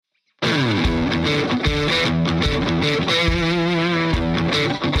Welcome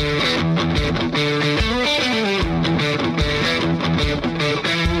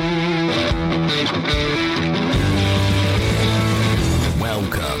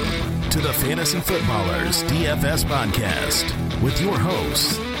to the Fantasy Footballers DFS Podcast with your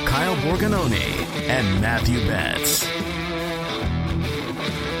hosts, Kyle Borgononi and Matthew Betts.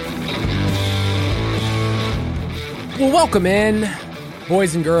 Well, welcome in,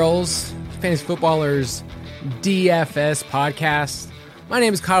 boys and girls, Fantasy Footballers DFS Podcast. My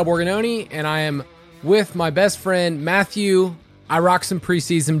name is Kyle Borgononi, and I am with my best friend, Matthew. I rock some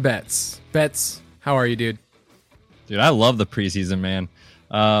preseason bets. Betts, how are you, dude? Dude, I love the preseason, man.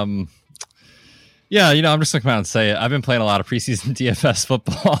 Yeah, I'm just going to come out and say it. I've been playing a lot of preseason DFS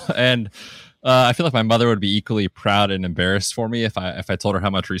football, and I feel like my mother would be equally proud and embarrassed for me if I told her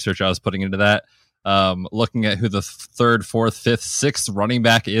how much research I was putting into that. Looking at who the third, fourth, fifth, sixth running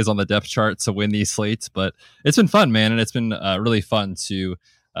back is on the depth chart to win these slates. But it's been fun, man, and it's been really fun to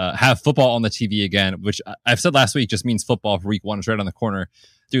have football on the TV again, which I've said last week just means football for week one is right on the corner.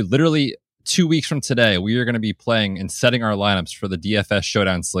 Dude, literally 2 weeks from today, we are going to be playing and setting our lineups for the DFS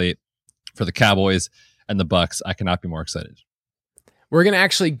showdown slate for the Cowboys and the Bucks. I cannot be more excited. We're going to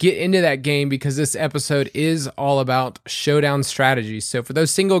actually get into that game because this episode is all about showdown strategy. So for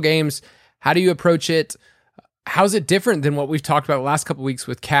those single games, how do you approach it? How's it different than what we've talked about the last couple of weeks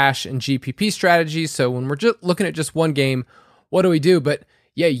with cash and GPP strategies? So when we're just looking at just one game, what do we do? But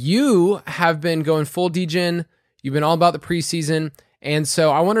yeah, you have been going full degen. You've been all about the preseason. And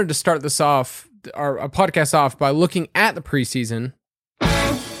so I wanted to start this off, our podcast off, by looking at the preseason.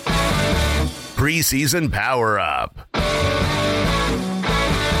 Preseason Power Up.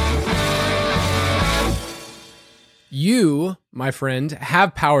 You, my friend,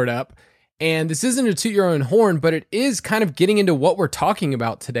 have powered up. And this isn't to toot your own horn, but it is kind of getting into what we're talking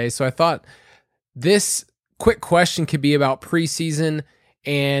about today. So I thought this quick question could be about preseason.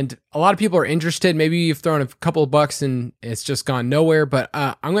 And a lot of people are interested. Maybe you've thrown a couple of bucks and it's just gone nowhere. But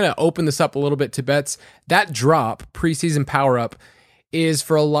I'm going to open this up a little bit to bets. That drop, preseason power up, is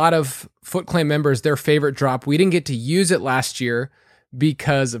for a lot of Foot Clan members their favorite drop. We didn't get to use it last year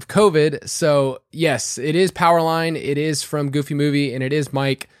because of COVID. So yes, it is Powerline. It is from Goofy Movie, and it is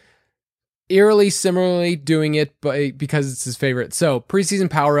Mike eerily similarly doing it, but because it's his favorite. So preseason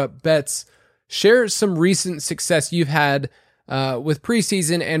power up bets. Share some recent success you've had with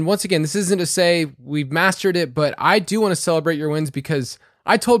preseason. And once again, this isn't to say we've mastered it, but I do want to celebrate your wins because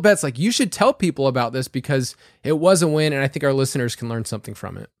I told Betts, like, you should tell people about this because it was a win, and I think our listeners can learn something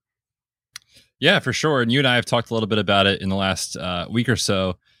from it. Yeah, for sure. And you and I have talked a little bit about it in the last week or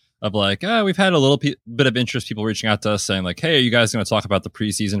so of like, we've had a little bit of interest, people reaching out to us saying like, hey, are you guys going to talk about the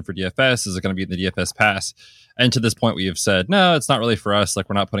preseason for DFS? Is it going to be in the DFS pass? And to this point, we have said, no, it's not really for us. Like,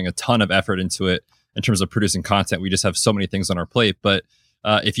 we're not putting a ton of effort into it in terms of producing content. We just have so many things on our plate. But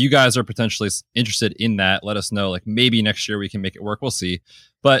if you guys are potentially interested in that, let us know. Like, maybe next year we can make it work. We'll see.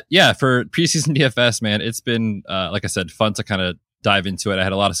 But yeah, for preseason DFS, man, it's been, like I said, fun to kind of dive into it. I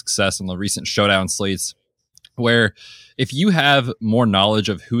had a lot of success on the recent showdown slates where if you have more knowledge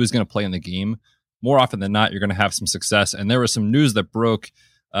of who is going to play in the game, more often than not, you're going to have some success. And there was some news that broke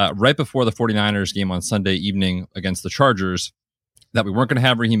right before the 49ers game on Sunday evening against the Chargers that we weren't going to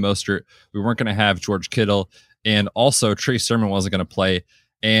have Raheem Mostert, we weren't going to have George Kittle, and also Trey Sermon wasn't going to play.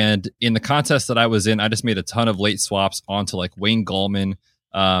 And in the contest that I was in, I just made a ton of late swaps onto like Wayne Gallman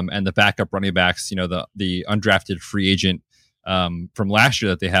and the backup running backs, the undrafted free agent from last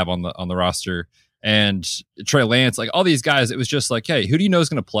year that they have on the roster, and Trey Lance, like all these guys. It was just like, hey, who do you know is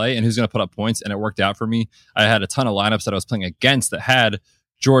going to play and who's going to put up points? And it worked out for me. I had a ton of lineups that I was playing against that had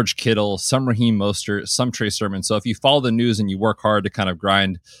George Kittle, some Raheem Mostert, some Trey Sermon. So if you follow the news and you work hard to kind of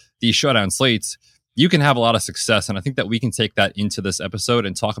grind these showdown slates, you can have a lot of success. And I think that we can take that into this episode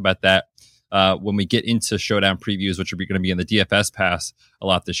and talk about that when we get into showdown previews, which are going to be in the DFS pass a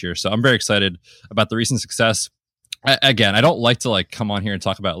lot this year. So I'm very excited about the recent success. Again, I don't like to like come on here and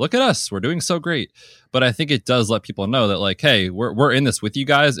talk about, look at us, we're doing so great. But I think it does let people know that like, hey, we're in this with you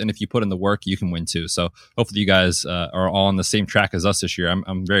guys. And if you put in the work, you can win too. So hopefully you guys are all on the same track as us this year.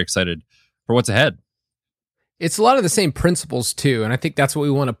 I'm very excited for what's ahead. It's a lot of the same principles too. And I think that's what we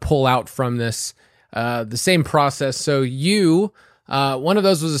want to pull out from this, the same process. So you, one of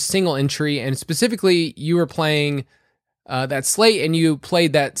those was a single entry, and specifically you were playing that slate and you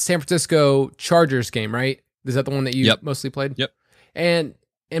played that San Francisco Chargers game, right? Is that the one that you mostly played? Yep. And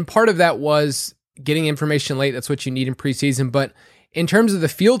part of that was getting information late. That's what you need in preseason. But in terms of the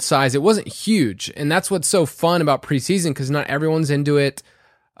field size, it wasn't huge. And that's what's so fun about preseason, because not everyone's into it.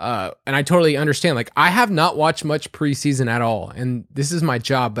 And I totally understand. Like, I have not watched much preseason at all, and this is my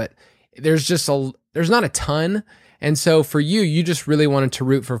job, but there's not a ton. And so for you just really wanted to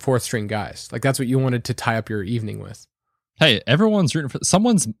root for fourth string guys. Like that's what you wanted to tie up your evening with. Hey, everyone's rooting for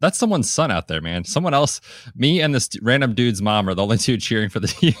that's someone's son out there, man. Someone else, me and this random dude's mom are the only two cheering for the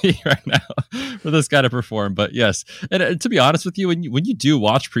TV right now for this guy to perform. But yes, and to be honest with you, when you do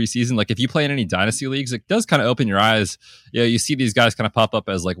watch preseason, like if you play in any dynasty leagues, it does kind of open your eyes. Yeah, you see these guys kind of pop up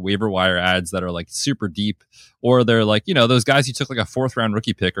as like waiver wire ads that are like super deep, or they're like, you know, those guys you took like a 4th round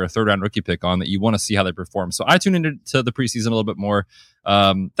rookie pick or a 3rd round rookie pick on that you want to see how they perform. So I tune into the preseason a little bit more.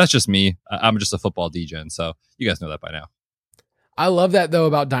 That's just me. I'm just a football degen, so you guys know that by now. I love that, though,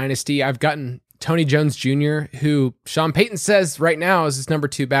 about Dynasty. I've gotten Tony Jones Jr., who Sean Payton says right now is his number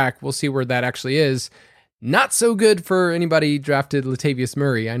 2 back. We'll see where that actually is. Not so good for anybody drafted Latavius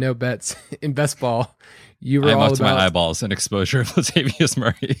Murray. I know bets in best ball. You were I'm all up to about my eyeballs and exposure of Latavius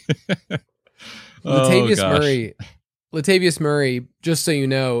Murray. Latavius Murray, just so you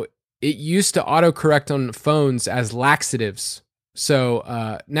know, it used to autocorrect on phones as laxatives.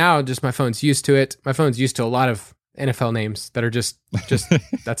 So now just my phone's used to it. My phone's used to a lot of NFL names that are just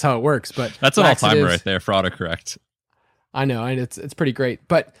that's how it works. But that's an all-timer right there for autocorrect. I know, and it's pretty great.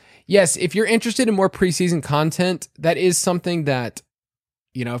 But yes, if you're interested in more preseason content, that is something that,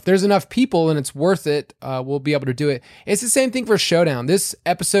 you know, if there's enough people and it's worth it, we'll be able to do it. It's the same thing for Showdown. This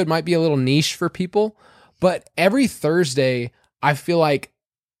episode might be a little niche for people, but every Thursday, I feel like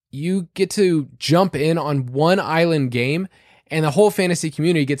you get to jump in on one island game and the whole fantasy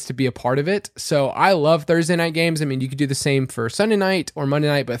community gets to be a part of it. So I love Thursday night games. I mean, you could do the same for Sunday night or Monday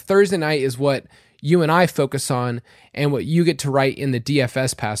night, but Thursday night is what you and I focus on and what you get to write in the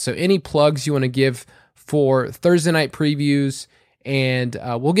DFS pass. So any plugs you want to give for Thursday night previews, and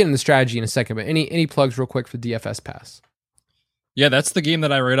we'll get into strategy in a second, but any plugs real quick for DFS pass? Yeah, that's the game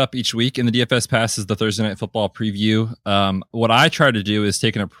that I write up each week in the DFS pass is the Thursday Night Football preview. What I try to do is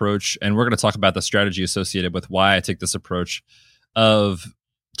take an approach, and we're going to talk about the strategy associated with why I take this approach of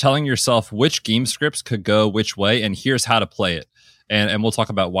telling yourself which game scripts could go which way, and here's how to play it. And we'll talk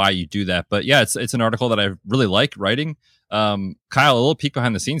about why you do that. But yeah, it's an article that I really like writing. Kyle, a little peek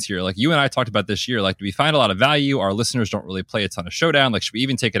behind the scenes here. Like you and I talked about this year, like, do we find a lot of value? Our listeners don't really play a ton of Showdown. Like, should we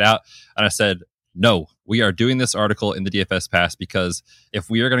even take it out? And I said, no, we are doing this article in the DFS pass because if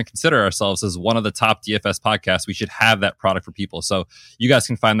we are going to consider ourselves as one of the top DFS podcasts, we should have that product for people. So you guys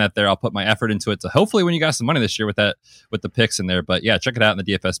can find that there. I'll put my effort into it to hopefully win you guys some money this year with the picks in there. But yeah, check it out in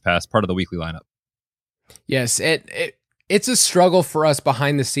the DFS pass, part of the weekly lineup. Yes, it's a struggle for us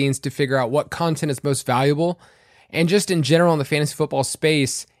behind the scenes to figure out what content is most valuable. And just in general in the fantasy football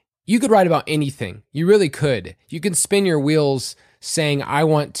space, you could write about anything. You really could. You can spin your wheels saying, I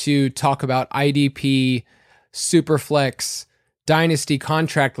want to talk about IDP, Superflex, Dynasty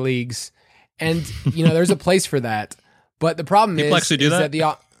contract leagues. And, you know, there's a place for that. But the problem is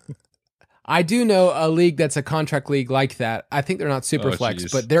that I do know a league that's a contract league like that. I think they're not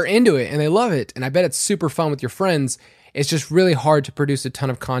Superflex, but they're into it and they love it. And I bet it's super fun with your friends. It's just really hard to produce a ton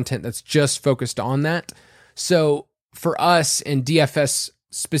of content that's just focused on that. So for us in DFS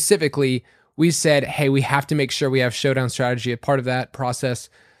specifically, we said, hey, we have to make sure we have Showdown strategy a part of that process.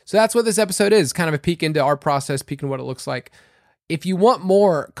 So that's what this episode is, kind of a peek into our process, peek into what it looks like. If you want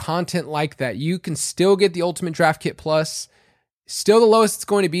more content like that, you can still get the Ultimate Draft Kit Plus, still the lowest it's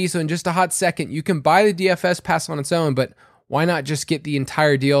going to be. So in just a hot second, you can buy the DFS pass on its own, but why not just get the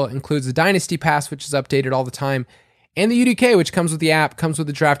entire deal? It includes the Dynasty Pass, which is updated all the time, and the UDK, which comes with the app, comes with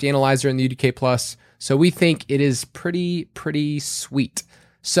the Draft Analyzer and the UDK Plus. So we think it is pretty sweet.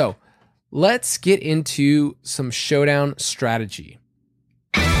 So let's get into some Showdown strategy.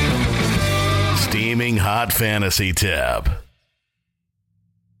 Steaming hot fantasy tip.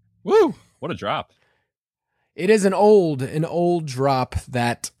 Woo! What a drop. It is an old drop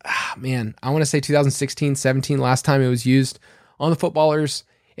that, man, I want to say 2016, 17, last time it was used on the Footballers.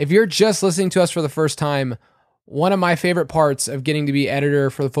 If you're just listening to us for the first time, one of my favorite parts of getting to be editor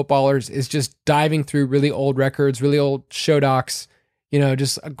for the Footballers is just diving through really old records, really old show docs, you know,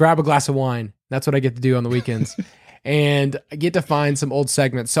 just grab a glass of wine. That's what I get to do on the weekends. And I get to find some old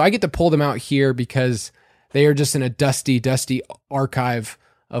segments. So I get to pull them out here because they are just in a dusty archive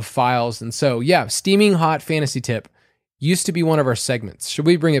of files. And so, yeah, steaming hot fantasy tip used to be one of our segments. Should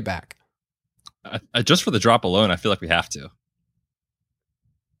we bring it back? Just for the drop alone, I feel like we have to.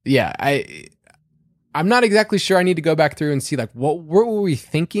 Yeah, I'm not exactly sure. I need to go back through and see, like, what were we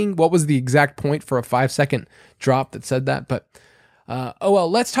thinking? What was the exact point for a 5-second drop that said that? But, oh well,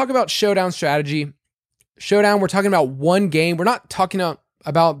 let's talk about Showdown strategy. Showdown, we're talking about one game. We're not talking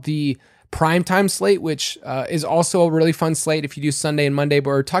about the primetime slate, which is also a really fun slate if you do Sunday and Monday, but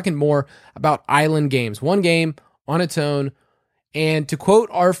we're talking more about island games. One game on its own, And to quote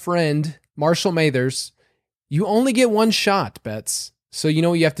our friend Marshall Mathers, you only get one shot, Betts. So you know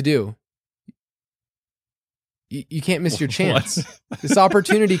what you have to do. You can't miss your chance. This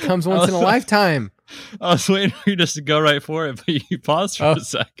opportunity comes once in a lifetime. I was waiting for you just to go right for it, but you paused for a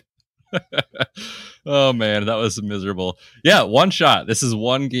sec. Oh man, that was miserable. Yeah, one shot. This is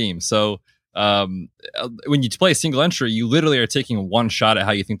one game. So when you play a single entry, you literally are taking one shot at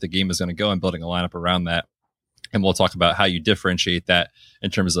how you think the game is going to go and building a lineup around that. And we'll talk about how you differentiate that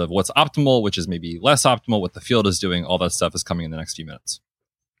in terms of what's optimal, which is maybe less optimal, what the field is doing. All that stuff is coming in the next few minutes.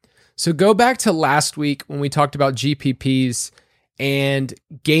 So go back to last week when we talked about GPPs and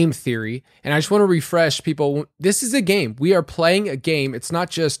game theory. And I just want to refresh people. This is a game. We are playing a game. It's not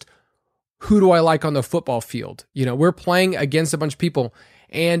just who do I like on the football field. You know, we're playing against a bunch of people.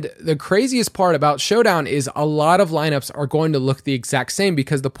 And the craziest part about Showdown is a lot of lineups are going to look the exact same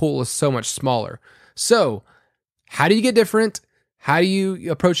because the pool is so much smaller. So how do you get different? How do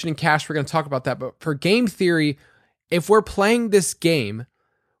you approach it in cash? We're going to talk about that. But for game theory, if we're playing this game,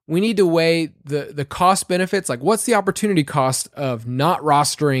 we need to weigh the cost benefits. Like, what's the opportunity cost of not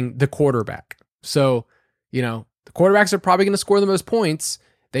rostering the quarterback? So, you know, the quarterbacks are probably going to score the most points.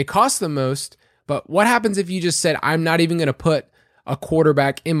 They cost the most. But what happens if you just said, I'm not even going to put a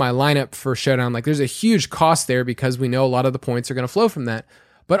quarterback in my lineup for Showdown? Like, there's a huge cost there because we know a lot of the points are going to flow from that.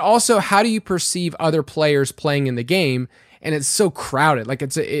 But also, how do you perceive other players playing in the game? And it's so crowded. Like,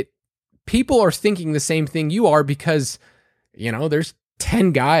 people are thinking the same thing you are because, you know, there's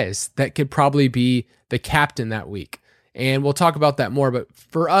 10 guys that could probably be the captain that week. And we'll talk about that more. But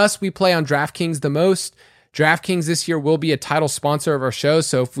for us, we play on DraftKings the most. DraftKings this year will be a title sponsor of our show.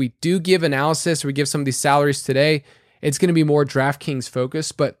 So if we do give analysis or we give some of these salaries today, it's going to be more DraftKings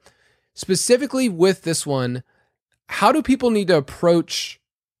focused. But specifically with this one, how do people need to approach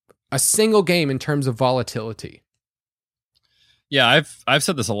a single game in terms of volatility? Yeah, I've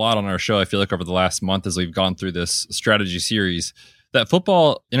said this a lot on our show, I feel like over the last month as we've gone through this strategy series, that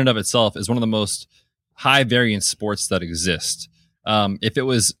football in and of itself is one of the most high variance sports that exist. If it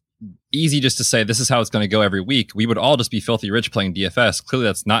was easy just to say this is how it's going to go every week, we would all just be filthy rich playing DFS. Clearly,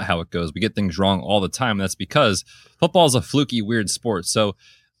 that's not how it goes. We get things wrong all the time. That's because football is a fluky, weird sport. So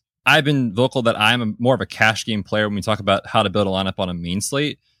I've been vocal that I'm more of a cash game player when we talk about how to build a lineup on a main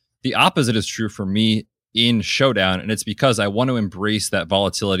slate. The opposite is true for me in Showdown, and it's because I want to embrace that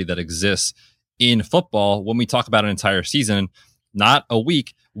volatility that exists in football when we talk about an entire season. Not a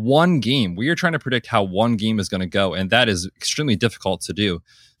week, one game. We are trying to predict how one game is going to go, and that is extremely difficult to do.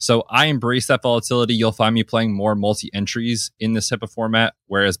 So I embrace that volatility. You'll find me playing more multi-entries in this type of format,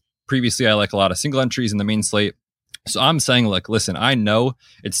 whereas previously I like a lot of single entries in the main slate. So I'm saying, like, listen, I know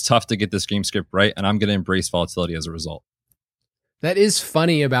it's tough to get this game script right, and I'm going to embrace volatility as a result. That is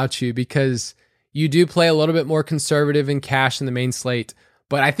funny about you because you do play a little bit more conservative in cash in the main slate,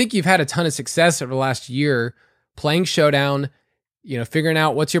 but I think you've had a ton of success over the last year playing Showdown, you know, figuring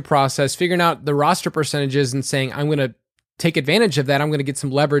out what's your process, figuring out the roster percentages and saying, I'm going to take advantage of that. I'm going to get some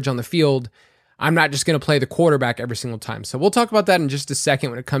leverage on the field. I'm not just going to play the quarterback every single time. So we'll talk about that in just a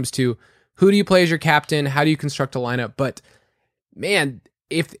second when it comes to who do you play as your captain? How do you construct a lineup? But man,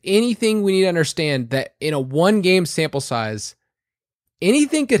 if anything, we need to understand that in a one game sample size,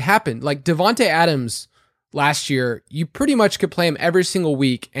 anything could happen. Like Davante Adams last year, you pretty much could play him every single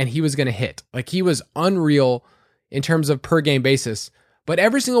week and he was going to hit. Like he was unreal in terms of per game basis. But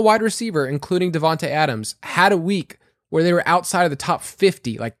every single wide receiver, including Davante Adams, had a week where they were outside of the top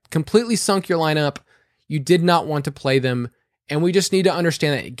 50, like completely sunk your lineup. You did not want to play them. And we just need to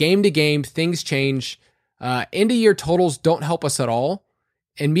understand that game to game, things change. End of year totals don't help us at all.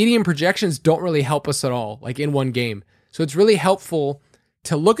 And median projections don't really help us at all, like in one game. So it's really helpful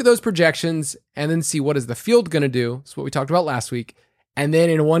to look at those projections and then see what is the field going to do. That's what we talked about last week. And then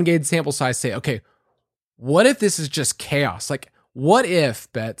in a one game sample size, say, okay, what if this is just chaos? Like, what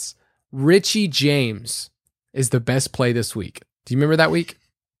if, Betts, Richie James is the best play this week? Do you remember that week?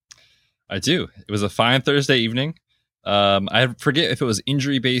 I do. It was a fine Thursday evening. I forget if it was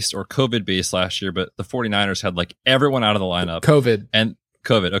injury-based or COVID-based last year, but the 49ers had like everyone out of the lineup.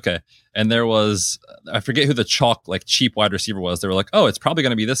 COVID, okay. And there was, I forget who the chalk, like cheap wide receiver was. They were like, oh, it's probably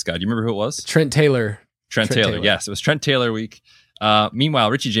going to be this guy. Do you remember who it was? Trent Taylor. Trent Taylor. Yes, it was Trent Taylor week. Meanwhile,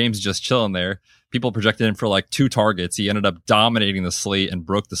 Richie James is just chilling there. People projected him for like 2 targets. He ended up dominating the slate and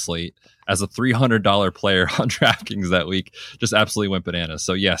broke the slate as a $300 player on DraftKings that week. Just absolutely went bananas.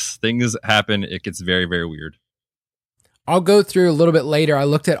 So yes, things happen. It gets very, very weird. I'll go through a little bit later. I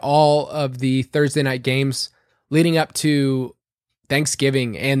looked at all of the Thursday night games leading up to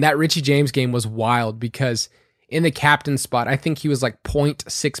Thanksgiving, and that Richie James game was wild because in the captain spot, I think he was like 0.6%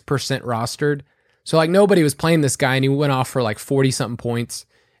 rostered. So like nobody was playing this guy and he went off for like 40 something points.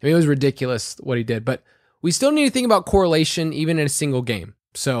 I mean, it was ridiculous what he did, but we still need to think about correlation even in a single game.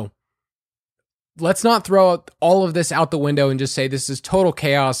 So let's not throw all of this out the window and just say this is total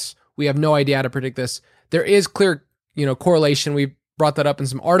chaos. We have no idea how to predict this. There is clear, correlation. We've brought that up in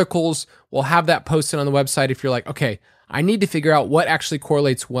some articles. We'll have that posted on the website if you're like, okay, I need to figure out what actually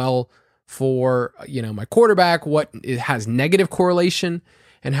correlates well for, my quarterback, what it has negative correlation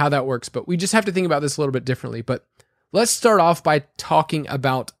and how that works. But we just have to think about this a little bit differently. But let's start off by talking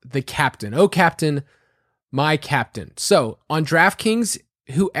about the captain. Oh, captain, my captain. So on DraftKings,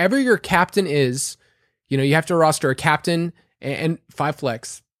 whoever your captain is, you have to roster a captain and 5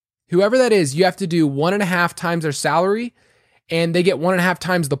 flex. Whoever that is, you have to do 1.5 times their salary and they get 1.5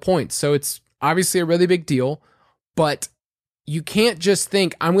 times the points. So it's obviously a really big deal, but you can't just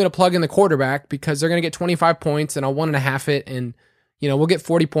think I'm going to plug in the quarterback because they're going to get 25 points and I'll 1.5 it and, we'll get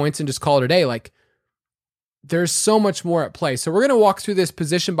 40 points and just call it a day. Like there's so much more at play. So we're going to walk through this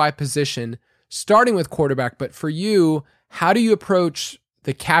position by position, starting with quarterback. But for you, how do you approach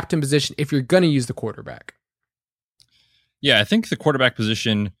the captain position if you're going to use the quarterback? Yeah, I think the quarterback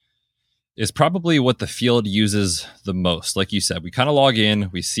position is probably what the field uses the most. Like you said, we kind of log in,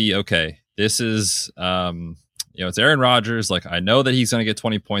 we see, okay, this is, it's Aaron Rodgers. Like I know that he's going to get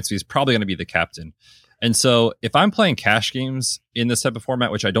 20 points. So he's probably going to be the captain. And so if I'm playing cash games in this type of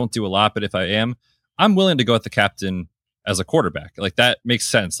format, which I don't do a lot, but if I am, I'm willing to go with the captain as a quarterback. Like that makes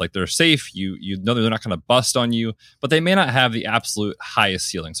sense. Like they're safe. You know they're not going to bust on you, but they may not have the absolute highest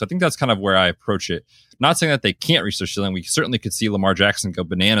ceiling. So I think that's kind of where I approach it. Not saying that they can't reach their ceiling. We certainly could see Lamar Jackson go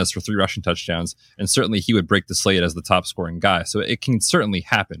bananas for 3 rushing touchdowns, and certainly he would break the slate as the top scoring guy. So it can certainly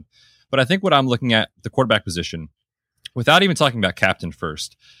happen. But I think what I'm looking at the quarterback position, without even talking about captain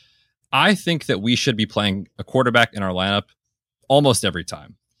first, I think that we should be playing a quarterback in our lineup almost every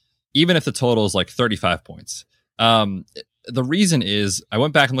time, even if the total is like 35 points. The reason is I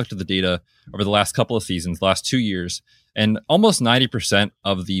went back and looked at the data over the last couple of seasons, the last 2 years, and almost 90%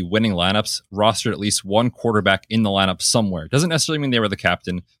 of the winning lineups rostered at least one quarterback in the lineup somewhere. Doesn't necessarily mean they were the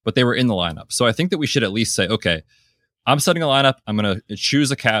captain, but they were in the lineup. So I think that we should at least say, okay, I'm setting a lineup. I'm going to choose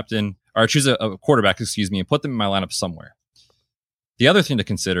a captain or choose a quarterback, and put them in my lineup somewhere. The other thing to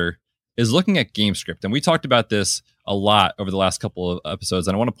consider is looking at game script. And we talked about this a lot over the last couple of episodes.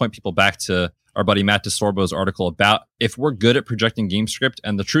 And I want to point people back to our buddy Matt DeSorbo's article about if we're good at projecting game script.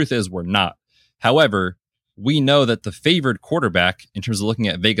 And the truth is we're not. However, we know that the favored quarterback in terms of looking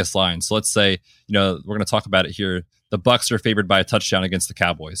at Vegas lines. So let's say, we're going to talk about it here. The Bucs are favored by a touchdown against the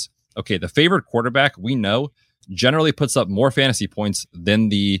Cowboys. Okay. The favored quarterback we know generally puts up more fantasy points than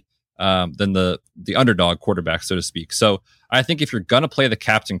the underdog quarterback, so to speak. So I think if you're going to play the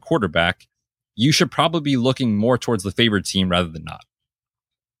captain quarterback, you should probably be looking more towards the favored team rather than not.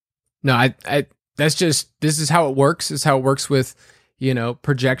 No, this is how it works. This is how it works with,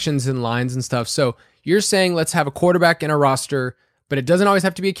 projections and lines and stuff. So you're saying let's have a quarterback in a roster, but it doesn't always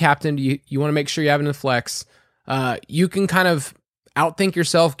have to be a captain. You want to make sure you have it in the flex. You can kind of outthink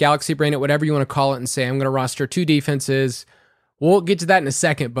yourself, galaxy brain it, whatever you want to call it, and say, I'm going to roster 2 defenses. We'll get to that in a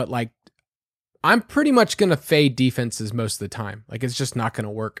second, but like, I'm pretty much going to fade defenses most of the time. Like it's just not going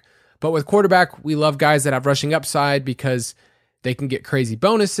to work. But with quarterback, we love guys that have rushing upside because they can get crazy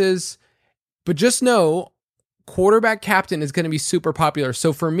bonuses. But just know, quarterback captain is going to be super popular.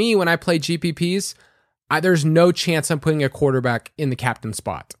 So for me, when I play GPPs, there's no chance I'm putting a quarterback in the captain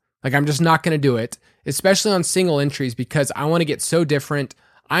spot. Like I'm just not going to do it, especially on single entries because I want to get so different.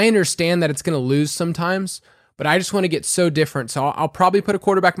 I understand that it's going to lose sometimes, but I just want to get so different. So I'll probably put a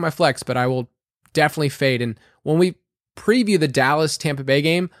quarterback in my flex, but I will definitely fade. And when we preview the Dallas Tampa Bay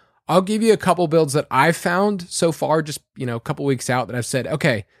game, I'll give you a couple builds that I've found so far, just, a couple weeks out that I've said,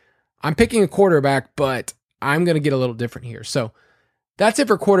 okay, I'm picking a quarterback, but I'm going to get a little different here. So that's it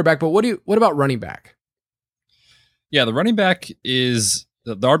for quarterback. But what about running back? Yeah, the running back is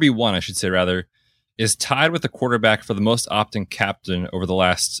the RB1, I should say rather, is tied with the quarterback for the most opt-in captain over the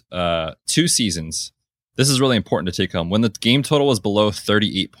last 2 seasons. This is really important to take home. When the game total was below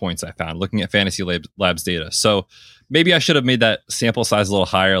 38 points, I found, looking at Fantasy Labs data. So maybe I should have made that sample size a little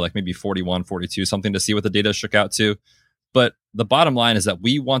higher, like maybe 41, 42, something to see what the data shook out to. But the bottom line is that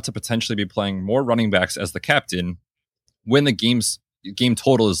we want to potentially be playing more running backs as the captain when the game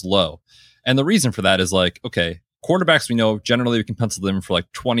total is low. And the reason for that is like, okay, quarterbacks, we know generally we can pencil them for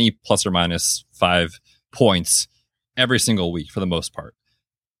like 20 plus or minus 5 points every single week for the most part.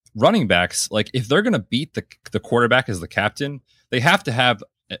 Running backs, like if they're going to beat the quarterback as the captain, they have to have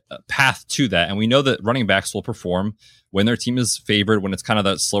a path to that. And we know that running backs will perform when their team is favored, when it's kind of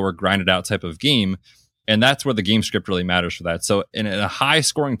that slower, grinded out type of game. And that's where the game script really matters for that. So in a high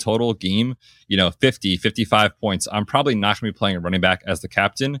scoring total game, 50, 55 points, I'm probably not going to be playing a running back as the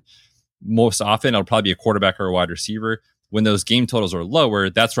captain. Most often, it'll probably be a quarterback or a wide receiver. When those game totals are lower,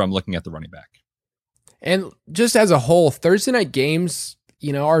 that's where I'm looking at the running back. And just as a whole, Thursday night games,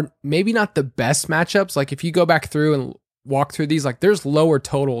 are maybe not the best matchups. Like if you go back through and walk through these, like there's lower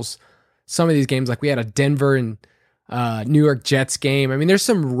totals. Some of these games, like we had a Denver and New York Jets game. I mean, there's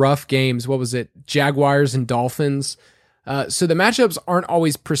some rough games. What was it? Jaguars and Dolphins. So the matchups aren't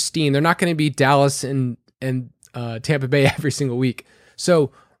always pristine. They're not going to be Dallas and Tampa Bay every single week.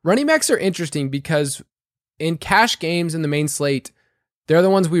 So running backs are interesting because in cash games in the main slate, they're the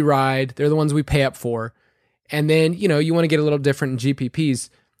ones we ride. They're the ones we pay up for. And then, you want to get a little different in GPPs.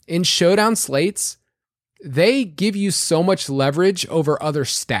 In showdown slates, they give you so much leverage over other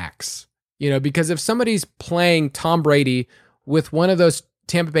stacks. Because if somebody's playing Tom Brady with one of those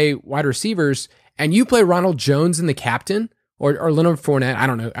Tampa Bay wide receivers and you play Ronald Jones in the captain or Leonard Fournette, I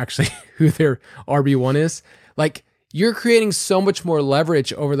don't know actually who their RB1 is, like you're creating so much more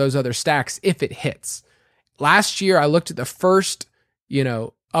leverage over those other stacks if it hits. Last year, I looked at the first,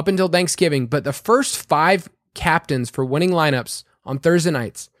 up until Thanksgiving, but the first 5 captains for winning lineups on Thursday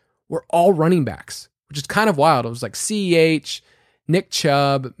nights were all running backs, which is kind of wild. It was like CEH, Nick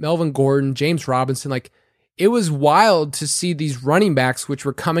Chubb, Melvin Gordon, James Robinson. Like it was wild to see these running backs, which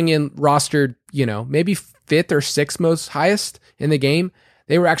were coming in rostered, maybe 5th or 6th most highest in the game.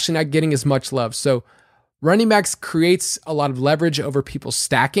 They were actually not getting as much love. So running backs creates a lot of leverage over people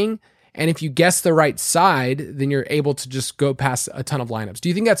stacking. And if you guess the right side, then you're able to just go past a ton of lineups. Do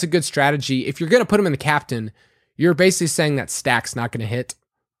you think that's a good strategy? If you're going to put him in the captain, you're basically saying that stack's not going to hit.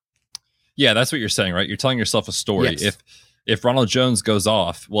 Yeah, that's what you're saying, right? You're telling yourself a story. Yes. If Ronald Jones goes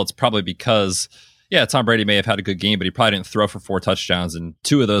off, well, it's probably because, Tom Brady may have had a good game, but he probably didn't throw for 4 touchdowns, and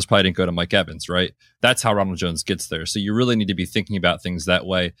 2 of those probably didn't go to Mike Evans, right? That's how Ronald Jones gets there. So you really need to be thinking about things that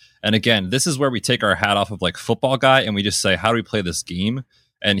way. And again, this is where we take our hat off of like football guy and we just say, how do we play this game?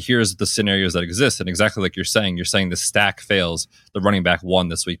 And here's the scenarios that exist. And exactly like you're saying the stack fails. The running back won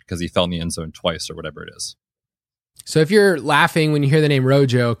this week because he fell in the end zone twice or whatever it is. So if you're laughing when you hear the name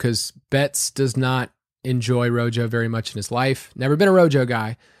Rojo, because Betts does not enjoy Rojo very much in his life, never been a Rojo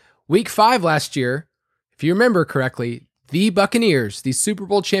guy. Week 5 last year, if you remember correctly, the Buccaneers, the Super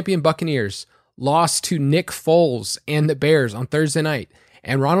Bowl champion Buccaneers, lost to Nick Foles and the Bears on Thursday night.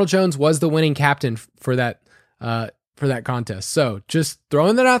 And Ronald Jones was the winning captain for that contest. So just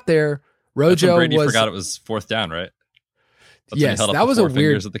throwing that out there, Rojo Brady forgot it was 4th down, right? That's yes, that was a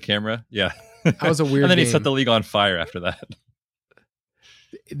weird at the camera. Yeah, that was a weird. And then game. He set the league on fire after that.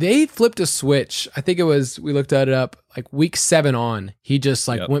 They flipped a switch. I think it was, we looked at it up, like week 7 on. He just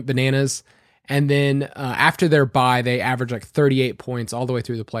went bananas. And then after their bye, they averaged like 38 points all the way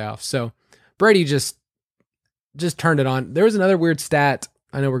through the playoffs. So Brady just turned it on. There was another weird stat.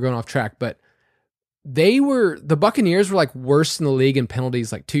 I know we're going off track, but the Buccaneers were like worst in the league in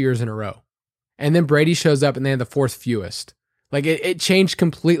penalties like 2 years in a row. And then Brady shows up and they had the 4th fewest. Like it changed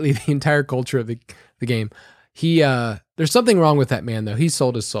completely the entire culture of the game. There's something wrong with that man though. He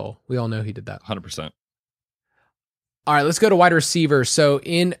sold his soul. We all know he did that. 100%. All right, let's go to wide receiver. So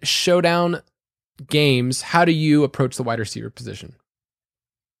in showdown games, how do you approach the wide receiver position?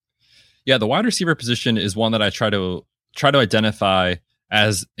 Yeah, the wide receiver position is one that I try to identify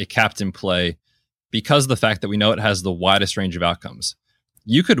as a captain play because of the fact that we know it has the widest range of outcomes.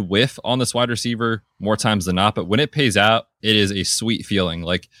 You could whiff on this wide receiver more times than not, but when it pays out, it is a sweet feeling.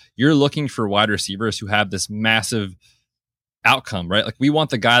 Like you're looking for wide receivers who have this massive outcome, right? Like we want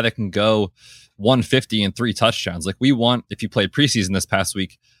the guy that can go 150 and 3 touchdowns. Like we want, if you played preseason this past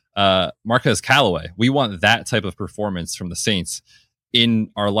week, Marquez Callaway, we want that type of performance from the Saints in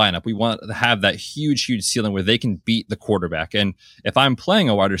our lineup. We want to have that huge ceiling where they can beat the quarterback. And if I'm playing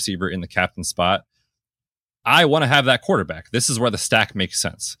a wide receiver in the captain spot, I want to have that quarterback. This is where the stack makes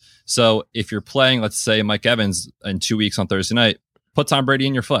sense. So if you're playing, let's say Mike Evans in 2 weeks on Thursday night, put Tom Brady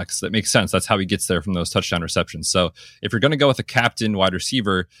in your flex. That makes sense. That's how he gets there from those touchdown receptions. So if you're going to go with a captain wide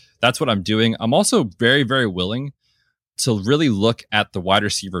receiver, that's what I'm doing. I'm also very, very willing to really look at the wide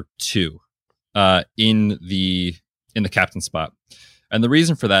receiver 2 in the captain spot. And the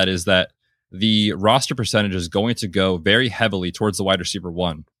reason for that is that the roster percentage is going to go very heavily towards the wide receiver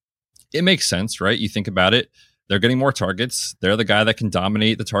 1. It makes sense, right? You think about it. They're getting more targets. They're the guy that can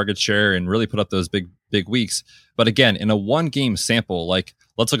dominate the target share and really put up those big weeks. But again, in a 1-game sample, like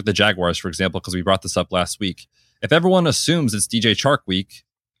let's look at the Jaguars, for example, because we brought this up last week. If everyone assumes it's DJ Chark week,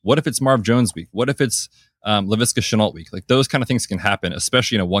 what if it's Marv Jones week? What if it's Laviska Shenault week? Like those kind of things can happen,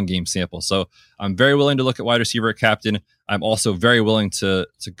 especially in a 1-game sample. So I'm very willing to look at wide receiver at captain. I'm also very willing to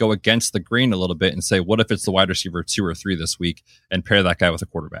go against the grain a little bit and say, what if it's the wide receiver 2 or 3 this week and pair that guy with a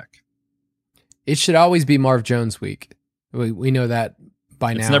quarterback? It should always be Marv Jones week. We know that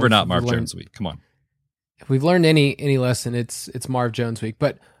by now. It's never not Marv Jones week. Come on. If we've learned any lesson, it's Marv Jones week.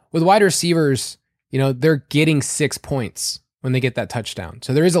 But with wide receivers, they're getting 6 points when they get that touchdown.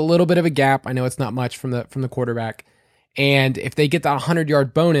 So there is a little bit of a gap. I know it's not much from the quarterback. And if they get that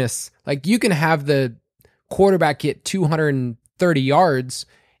 100-yard bonus, like you can have the quarterback get 230 yards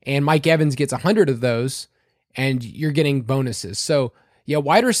and Mike Evans gets 100 of those and you're getting bonuses. So yeah,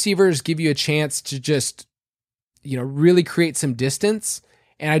 wide receivers give you a chance to just, really create some distance.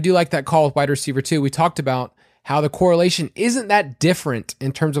 And I do like that call with wide receiver too. We talked about how the correlation isn't that different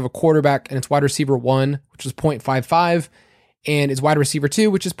in terms of a quarterback and it's wide receiver 1, which is 0.55, and it's wide receiver 2,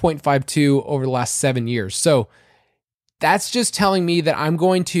 which is 0.52 over the last 7 years. So that's just telling me that I'm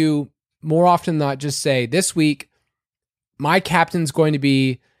going to more often than not just say this week, my captain's going to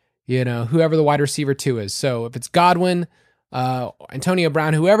be, whoever the wide receiver 2 is. So if it's Godwin, Antonio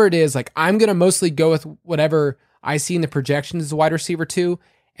Brown, whoever it is, like I'm going to mostly go with whatever I see in the projections as a wide receiver 2.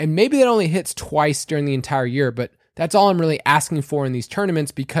 And maybe that only hits twice during the entire year, but that's all I'm really asking for in these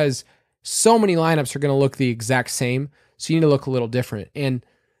tournaments because so many lineups are going to look the exact same. So you need to look a little different. And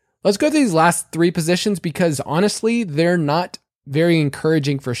let's go through these last 3 positions because honestly, they're not very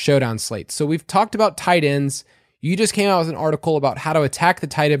encouraging for showdown slates. So we've talked about tight ends. You just came out with an article about how to attack the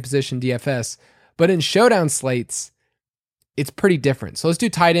tight end position DFS, but in showdown slates, it's pretty different. So let's do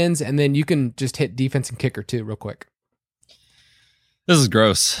tight ends and then you can just hit defense and kicker too real quick. This is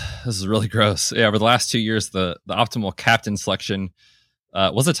gross. This is really gross. Yeah, over the last 2 years, the optimal captain selection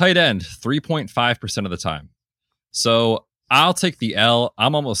was a tight end 3.5% of the time. So I'll take the L.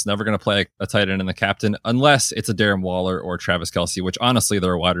 I'm almost never going to play a tight end in the captain unless it's a Darren Waller or Travis Kelce, which honestly,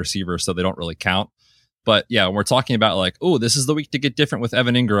 they're a wide receiver, so they don't really count. But yeah, when we're talking about like, oh, this is the week to get different with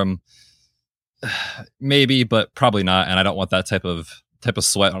Evan Ingram, maybe, but probably not. And I don't want that type of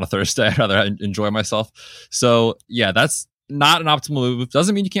sweat on a Thursday. I'd rather enjoy myself. So yeah, that's not an optimal move.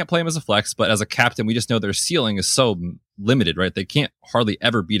 Doesn't mean you can't play him as a flex, but as a captain, we just know their ceiling is so limited, right? They can't hardly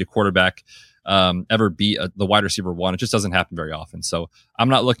ever beat a quarterback. Ever beat the wide receiver 1. It just doesn't happen very often. So I'm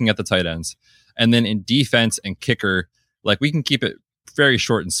not looking at the tight ends. And then in defense and kicker, like we can keep it very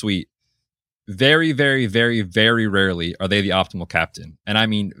short and sweet. Very, very, very, very rarely are they the optimal captain. And I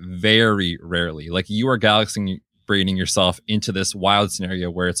mean, very rarely. Like you are galaxy braining yourself into this wild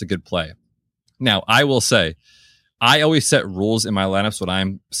scenario where it's a good play. Now, I will say, I always set rules in my lineups when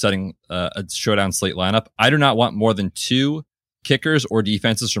I'm setting a showdown slate lineup. I do not want more than 2 kickers or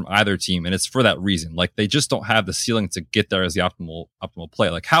defenses from either team. And it's for that reason. Like they just don't have the ceiling to get there as the optimal play.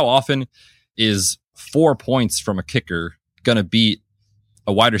 Like how often is 4 points from a kicker going to beat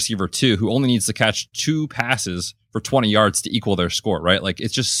a wide receiver 2 who only needs to catch 2 passes for 20 yards to equal their score, right? Like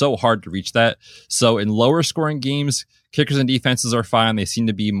it's just so hard to reach that. So in lower scoring games, kickers and defenses are fine. They seem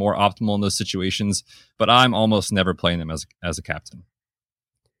to be more optimal in those situations, but I'm almost never playing them as a captain.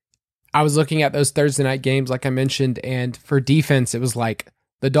 I was looking at those Thursday night games, like I mentioned, and for defense, it was like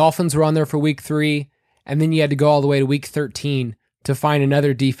the Dolphins were on there for week 3, and then you had to go all the way to week 13 to find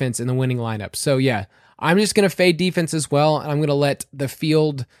another defense in the winning lineup. So yeah, I'm just going to fade defense as well, and I'm going to let the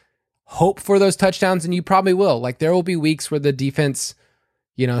field hope for those touchdowns, and you probably will. Like there will be weeks where the defense,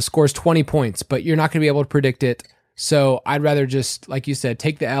 scores 20 points, but you're not going to be able to predict it. So I'd rather just, like you said,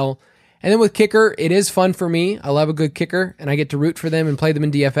 take the L. And then with kicker, it is fun for me. I love a good kicker, and I get to root for them and play them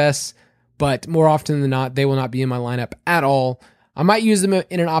in DFS. But more often than not, they will not be in my lineup at all. I might use them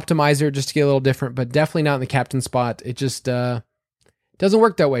in an optimizer just to get a little different, but definitely not in the captain spot. It just doesn't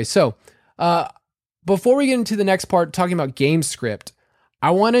work that way. So before we get into the next part, talking about game script,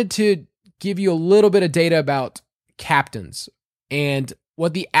 I wanted to give you a little bit of data about captains and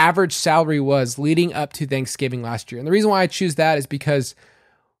what the average salary was leading up to Thanksgiving last year. And the reason why I choose that is because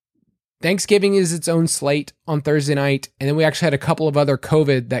Thanksgiving is its own slate on Thursday night, and then we actually had a couple of other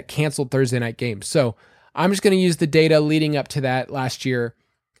COVID that canceled Thursday night games. So I'm just going to use the data leading up to that last year.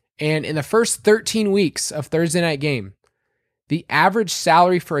 And in the first 13 weeks of Thursday night game, the average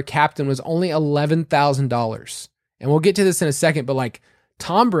salary for a captain was only $11,000. And we'll get to this in a second, but like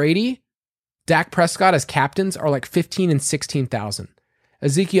Tom Brady, Dak Prescott as captains are like 15 and 16,000.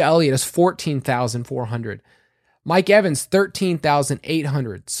 Ezekiel Elliott is 14,400. Mike Evans,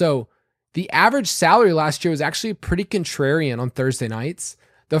 13,800. So the average salary last year was actually pretty contrarian on Thursday nights.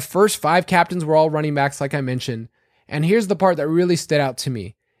 The first 5 captains were all running backs, like I mentioned. And here's the part that really stood out to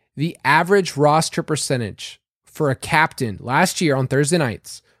me. The average roster percentage for a captain last year on Thursday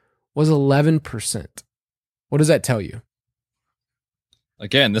nights was 11%. What does that tell you?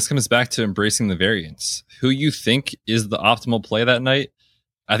 Again, this comes back to embracing the variance. Who you think is the optimal play that night,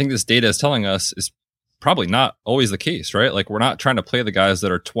 I think this data is telling us is probably not always the case, right? Like we're not trying to play the guys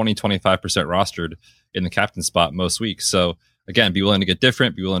that are 20-25% rostered in the captain spot most weeks. So again, be willing to get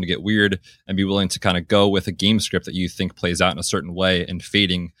different, be willing to get weird, and be willing to kind of go with a game script that you think plays out in a certain way and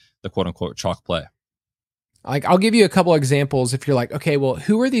fading the quote unquote chalk play. Like, I'll give you a couple examples if you're like, okay, well,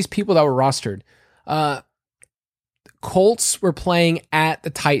 who are these people that were rostered? Colts were playing at the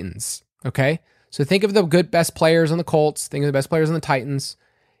Titans. Okay. So think of the best players on the Colts, think of the best players on the Titans.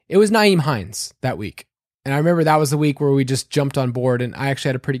 It was Nyheim Hines that week. And I remember that was the week where we just jumped on board, and I actually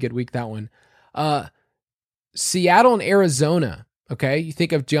had a pretty good week that one. Seattle and Arizona. Okay. You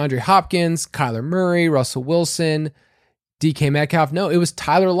think of DeAndre Hopkins, Kyler Murray, Russell Wilson, DK Metcalf. No, it was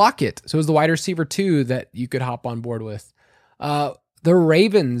Tyler Lockett. So it was the wide receiver 2 that you could hop on board with. The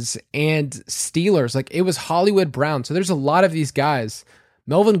Ravens and Steelers, like it was Hollywood Brown. So there's a lot of these guys.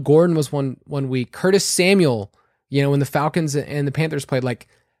 Melvin Gordon was one week. Curtis Samuel, when the Falcons and the Panthers played, like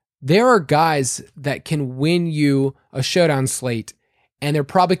there are guys that can win you a showdown slate, and they're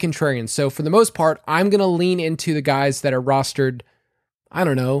probably contrarian. So for the most part, I'm going to lean into the guys that are rostered, I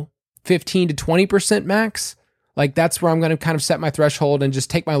don't know, 15 to 20% max. Like that's where I'm going to kind of set my threshold and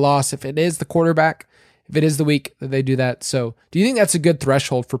just take my loss if it is the quarterback, if it is the week that they do that. So do you think that's a good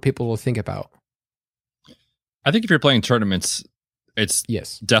threshold for people to think about? I think if you're playing tournaments, it's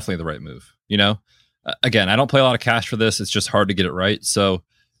definitely the right move. Again, I don't play a lot of cash for this. It's just hard to get it right. So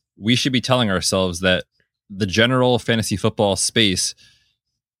we should be telling ourselves that the general fantasy football space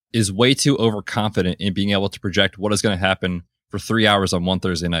is way too overconfident in being able to project what is going to happen for 3 hours on one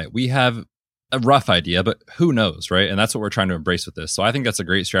Thursday night. We have a rough idea, but who knows, right? And that's what we're trying to embrace with this. So I think that's a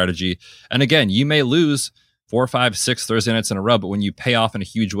great strategy. And again, you may lose 4, 5, 6 Thursday nights in a row, but when you pay off in a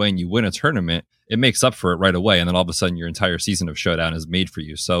huge way and you win a tournament, it makes up for it right away. And then all of a sudden your entire season of Showdown is made for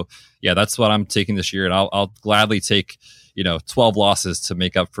you. So yeah, that's what I'm taking this year. And I'll gladly take, 12 losses to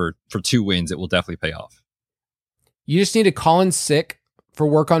make up for 2 wins. It will definitely pay off. You just need to call in sick for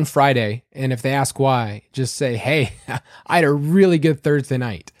work on Friday. And if they ask why, just say, hey, I had a really good Thursday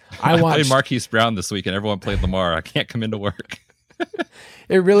night. I played Marquise Brown this week and everyone played Lamar. I can't come into work.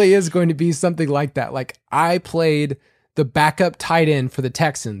 It really is going to be something like that. Like I played the backup tight end for the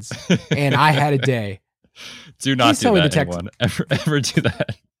Texans and I had a day. Do not do that, anyone. Ever do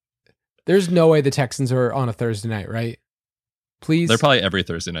that. There's no way the Texans are on a Thursday night, right? Please. They're probably every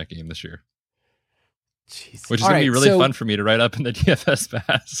Thursday night game this year. Jeez. Which is going to be really fun for me to write up in the DFS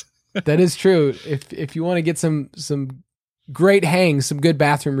pass. That is true. If you want to get some great hangs, some good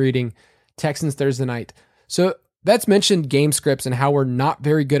bathroom reading, Texans Thursday night. So that's mentioned game scripts and how we're not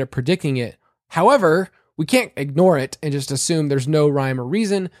very good at predicting it. However, we can't ignore it and just assume there's no rhyme or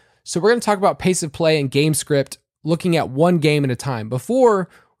reason. So we're going to talk about pace of play and game script, looking at one game at a time. Before,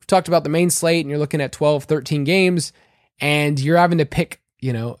 we've talked about the main slate and you're looking at 12, 13 games and you're having to pick,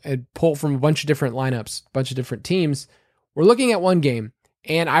 and pull from a bunch of different lineups, a bunch of different teams. We're looking at one game.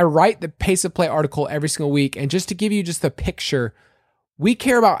 And I write the pace of play article every single week. And just to give you just a picture, we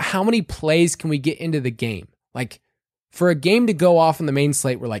care about how many plays can we get into the game. Like for a game to go off on the main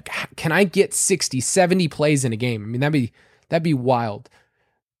slate, we're like, can I get 60, 70 plays in a game? I mean, that'd be wild.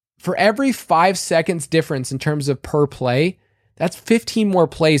 For every 5 seconds difference in terms of per play, that's 15 more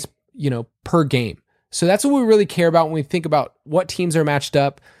plays, per game. So that's what we really care about when we think about what teams are matched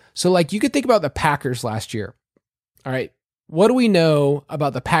up. So like you could think about the Packers last year. All right. What do we know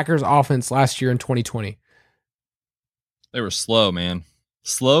about the Packers offense last year in 2020? They were slow, man.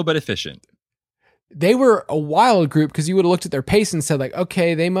 Slow but efficient. They were a wild group because you would have looked at their pace and said like,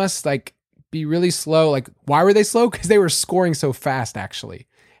 okay, they must like be really slow. Like, why were they slow? Because they were scoring so fast, actually.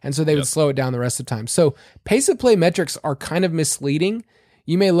 And so they would slow it down the rest of the time. So pace of play metrics are kind of misleading.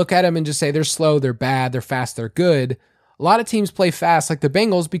 You may look at them and just say they're slow, they're bad, they're fast, they're good. A lot of teams play fast like the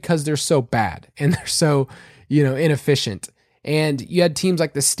Bengals because they're so bad and they're so, inefficient. And you had teams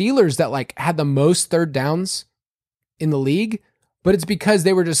like the Steelers that like had the most third downs in the league, but it's because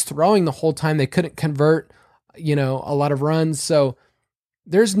they were just throwing the whole time. They couldn't convert, a lot of runs. So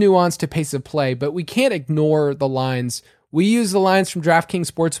there's nuance to pace of play, but we can't ignore the lines. We use the lines from DraftKings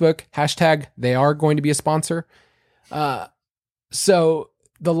Sportsbook, hashtag they are going to be a sponsor. So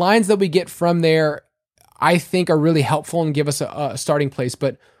the lines that we get from there, I think are really helpful and give us a starting place.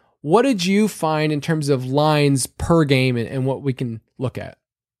 But what did you find in terms of lines per game and what we can look at?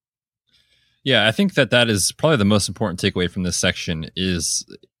 Yeah, I think that is probably the most important takeaway from this section is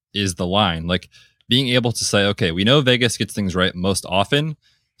the line. Like being able to say, okay, we know Vegas gets things right most often,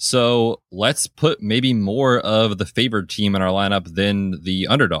 so let's put maybe more of the favored team in our lineup than the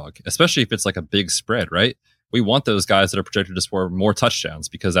underdog, especially if it's like a big spread, right? we want those guys that are projected to score more touchdowns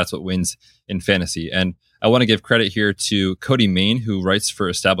because that's what wins in fantasy. And I want to give credit here to Cody Main, who writes for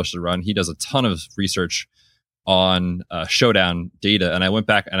Establish the Run. He does a ton of research on showdown data. And I went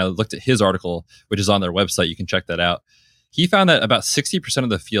back and I looked at his article, which is on their website. You can check that out. He found that about 60% of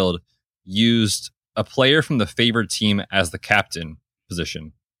the field used a player from the favored team as the captain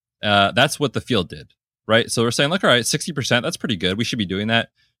position. That's what the field did, right? So we're saying, like, all right, 60%, that's pretty good. We should be doing that.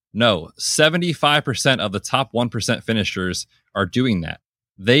 No, 75% of the top 1% finishers are doing that.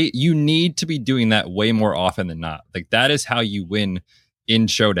 You need to be doing that way more often than not. Like, that is how you win in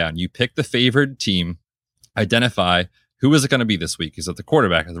showdown. You pick the favored team, identify who is it going to be this week. Is it the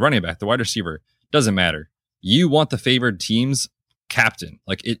quarterback, the running back, the wide receiver? Doesn't matter. You want the favored team's captain.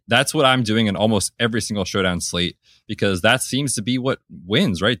 That's what I'm doing in almost every single showdown slate, because that seems to be what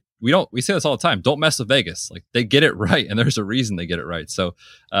wins, right? We say this all the time. Don't mess with Vegas. Like, they get it right, and there's a reason they get it right. So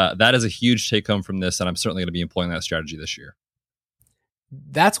that is a huge take home from this, and I'm certainly going to be employing that strategy this year.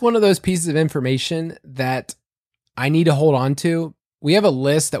 That's one of those pieces of information that I need to hold on to. We have a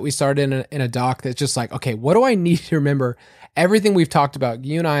list that we started in a doc that's just like, okay, what do I need to remember? Everything we've talked about.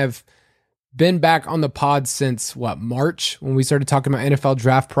 You and I have been back on the pod since March, when we started talking about NFL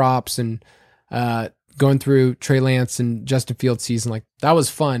draft props and going through Trey Lance and Justin Fields season. Like, that was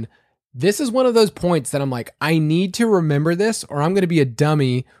fun. This is one of those points that I'm like, I need to remember this, or I'm going to be a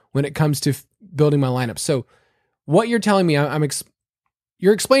dummy when it comes to building my lineup. So what you're telling me,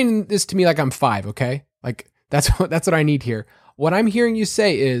 you're explaining this to me like I'm 5. Okay. Like, that's what I need here. What I'm hearing you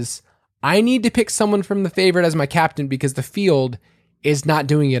say is I need to pick someone from the favorite as my captain because the field is not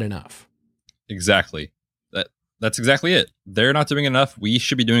doing it enough. Exactly. That's exactly it. They're not doing enough. We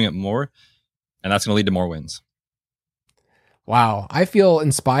should be doing it more, and that's going to lead to more wins. Wow. I feel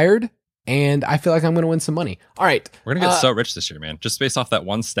inspired, and I feel like I'm going to win some money. All right. We're going to get so rich this year, man, just based off that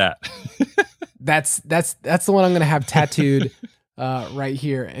one stat. That's the one I'm going to have tattooed right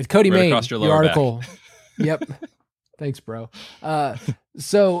here. And Cody Main, your article. Yep. Thanks, bro.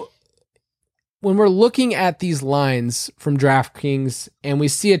 So when we're looking at these lines from DraftKings and we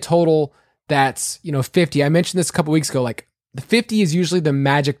see a total that's, 50, I mentioned this a couple weeks ago, like the 50 is usually the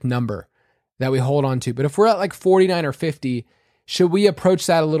magic number that we hold on to. But if we're at like 49 or 50, should we approach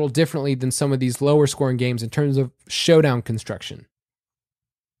that a little differently than some of these lower scoring games in terms of showdown construction?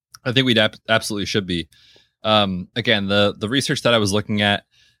 I think we absolutely should be. Again, the research that I was looking at,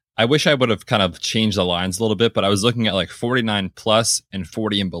 I wish I would have kind of changed the lines a little bit, but I was looking at like 49 plus and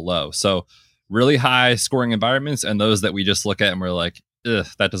 40 and below. So really high scoring environments and those that we just look at and we're like, ugh,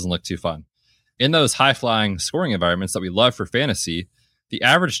 that doesn't look too fun. In those high flying scoring environments that we love for fantasy, the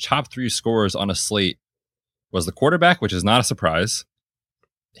average top 3 scorers on a slate was the quarterback, which is not a surprise.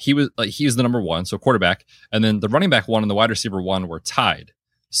 He's the number 1, so quarterback. And then the running back 1 and the wide receiver 1 were tied.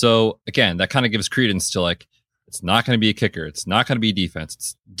 So again, that kind of gives credence to like, it's not going to be a kicker. It's not going to be defense.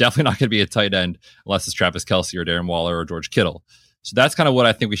 It's definitely not going to be a tight end unless it's Travis Kelce or Darren Waller or George Kittle. So that's kind of what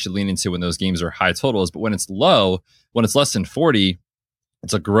I think we should lean into when those games are high totals. But when it's low, when it's less than 40,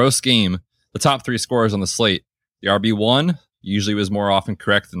 it's a gross game. The top 3 scorers on the slate, the RB1 usually was more often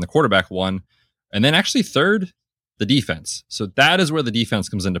correct than the quarterback 1. And then actually third, the defense. So that is where the defense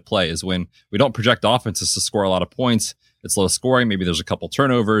comes into play, is when we don't project offenses to score a lot of points. It's low scoring. Maybe there's a couple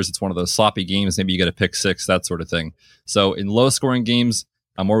turnovers. It's one of those sloppy games. Maybe you get a pick 6, that sort of thing. So in low scoring games,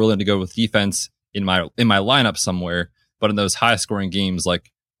 I'm more willing to go with defense in my lineup somewhere. But in those high scoring games,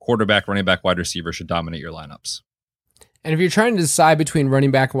 like quarterback, running back, wide receiver should dominate your lineups. And if you're trying to decide between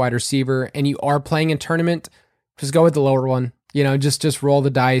running back and wide receiver and you are playing in tournament, just go with the lower one. Just roll the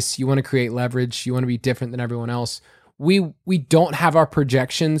dice. You want to create leverage. You want to be different than everyone else. We don't have our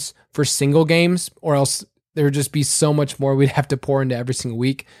projections for single games, or else there would just be so much more we'd have to pour into every single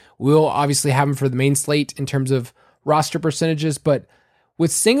week. We'll obviously have them for the main slate in terms of roster percentages, but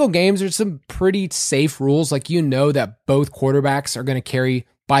with single games, there's some pretty safe rules. Like, that both quarterbacks are going to carry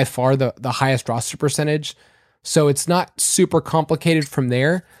by far the highest roster percentage. So it's not super complicated from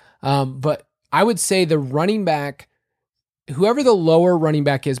there. But I would say the running back, whoever the lower running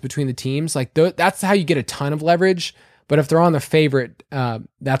back is between the teams, like that's how you get a ton of leverage. But if they're on the favorite,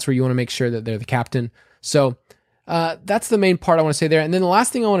 that's where you want to make sure that they're the captain. So that's the main part I want to say there. And then the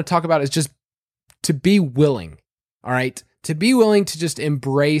last thing I want to talk about is just to be willing. All right. To be willing to just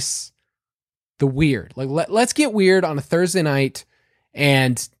embrace the weird. Like, let's get weird on a Thursday night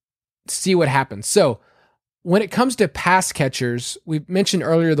and see what happens. So when it comes to pass catchers, we mentioned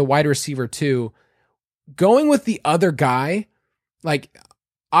earlier the wide receiver too. Going with the other guy, like,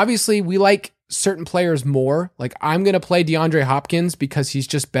 obviously we like certain players more. Like, I'm going to play DeAndre Hopkins because he's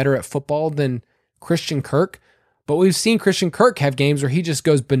just better at football than Christian Kirk. But we've seen Christian Kirk have games where he just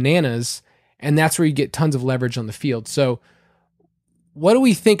goes bananas and that's where you get tons of leverage on the field. So what do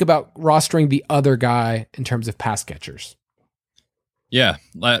we think about rostering the other guy in terms of pass catchers? Yeah,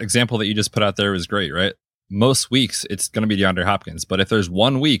 that example that you just put out there was great, right? Most weeks it's going to be DeAndre Hopkins, but if there's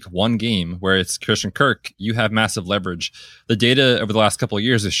 1 week, 1 game where it's Christian Kirk, you have massive leverage. The data over the last couple of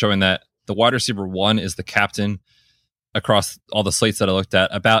years is showing that the wide receiver 1 is the captain across all the slates that I looked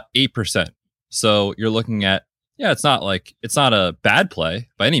at, about 8%. So you're looking at, it's not a bad play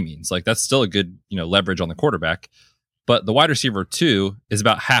by any means. Like that's still a good, leverage on the quarterback. But the wide receiver 2 is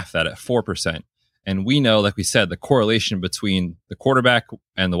about half that at 4%. And we know, like we said, the correlation between the quarterback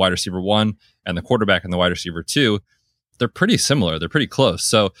and the wide receiver 1 and the quarterback and the wide receiver 2, they're pretty similar. They're pretty close.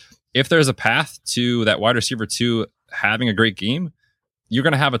 So if there's a path to that wide receiver 2 having a great game, you're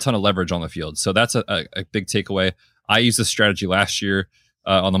going to have a ton of leverage on the field. So that's a big takeaway. I used this strategy last year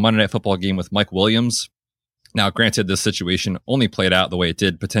on the Monday Night Football game with Mike Williams. Now, granted, this situation only played out the way it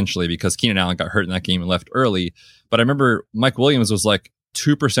did potentially because Keenan Allen got hurt in that game and left early. But I remember Mike Williams was like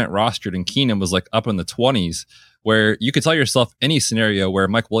 2% rostered and Keenan was like up in the 20s, where you could tell yourself any scenario where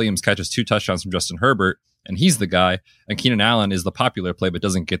Mike Williams catches 2 touchdowns from Justin Herbert and he's the guy, and Keenan Allen is the popular play but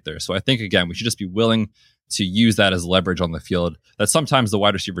doesn't get there. So I think, again, we should just be willing to use that as leverage on the field, that sometimes the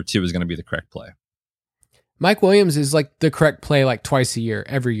wide receiver 2 is going to be the correct play. Mike Williams is like the correct play like twice a year,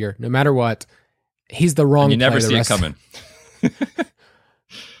 every year, no matter what. He's the wrong play. You never see it coming.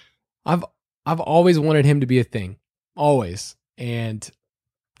 I've always wanted him to be a thing. Always. And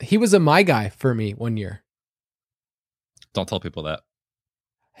he was a my guy for me one year. Don't tell people that.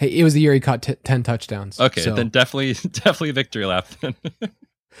 Hey, it was the year he caught 10 touchdowns. Okay, so then definitely a victory lap then.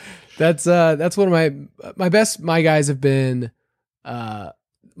 That's one of my best my guys have been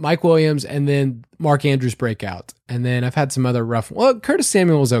Mike Williams and then Mark Andrews breakout. And then I've had some other rough. Well, Curtis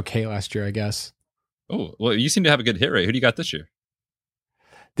Samuel was okay last year, I guess. Oh, well, you seem to have a good hit rate. Who do you got this year?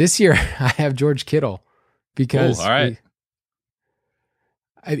 This year, I have George Kittle because all right.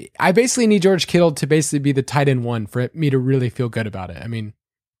 I basically need George Kittle to basically be the tight end 1 for me to really feel good about it. I mean,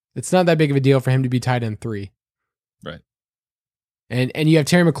 it's not that big of a deal for him to be tight end 3. Right. And you have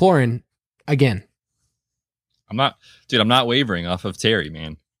Terry McLaurin again. I'm not wavering off of Terry,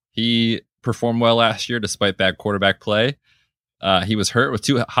 man. He performed well last year despite bad quarterback play. He was hurt with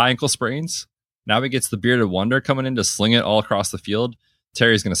 2 high ankle sprains. Now he gets the bearded wonder coming in to sling it all across the field.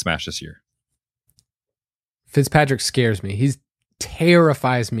 Terry's going to smash this year. Fitzpatrick scares me. He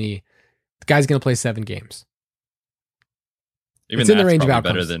terrifies me. The guy's going to play 7 games. Even it's in the range of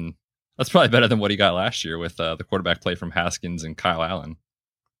outcomes. That's probably better than what he got last year with the quarterback play from Haskins and Kyle Allen.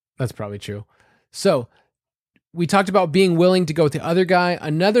 That's probably true. So we talked about being willing to go with the other guy.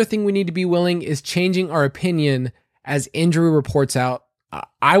 Another thing we need to be willing is changing our opinion as injury reports out.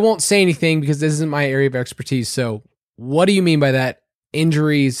 I won't say anything because this isn't my area of expertise. So what do you mean by that?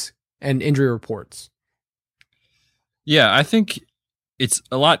 Injuries and injury reports. Yeah, I think it's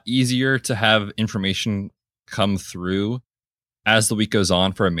a lot easier to have information come through as the week goes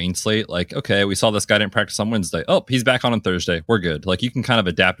on for a main slate. Like, okay, we saw this guy didn't practice on Wednesday. Oh, he's back on Thursday. We're good. Like, you can kind of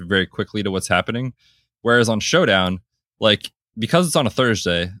adapt very quickly to what's happening. Whereas on Showdown, like, because it's on a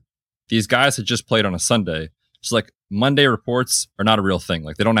Thursday, these guys had just played on a Sunday. So like Monday reports are not a real thing.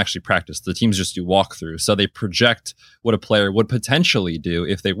 Like, they don't actually practice. The teams just do walkthrough. So they project what a player would potentially do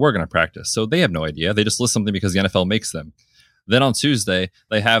if they were going to practice. So they have no idea. They just list something because the NFL makes them. Then on Tuesday,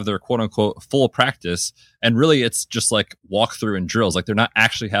 they have their quote unquote full practice. And really it's just like walkthrough and drills. Like, they're not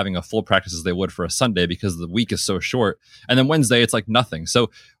actually having a full practice as they would for a Sunday because the week is so short. And then Wednesday, it's like nothing.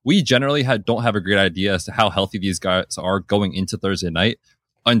 So we generally don't have a great idea as to how healthy these guys are going into Thursday night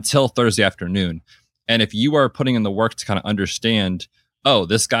until Thursday afternoon. And if you are putting in the work to kind of understand, oh,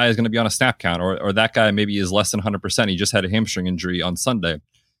 this guy is going to be on a snap count, or that guy maybe is less than 100%. He just had a hamstring injury on Sunday.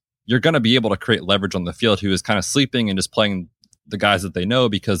 You're going to be able to create leverage on the field who is kind of sleeping and just playing the guys that they know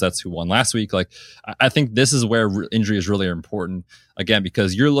because that's who won last week. Like, I think this is where injury is really important, again,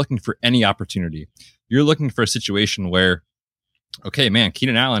 because you're looking for any opportunity. You're looking for a situation where, okay, man,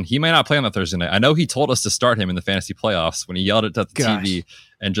 Keenan Allen, he might not play on the Thursday night. I know he told us to start him in the fantasy playoffs when he yelled it at the TV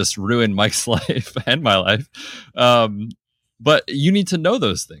and just ruined Mike's life and my life. But you need to know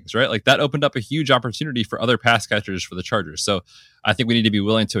those things, right? Like, that opened up a huge opportunity for other pass catchers for the Chargers. So I think we need to be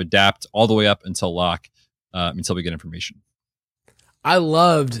willing to adapt all the way up until lock, until we get information. I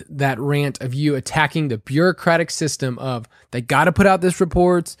loved that rant of you attacking the bureaucratic system of they got to put out this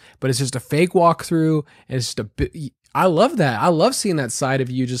reports, but it's just a fake walkthrough. And it's just I love that. I love seeing that side of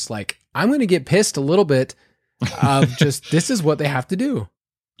you. Just like, I'm going to get pissed a little bit of just, this is what they have to do.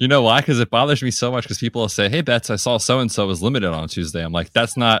 You know why? Because it bothers me so much because people will say, hey, Betts, I saw so-and-so was limited on Tuesday. I'm like,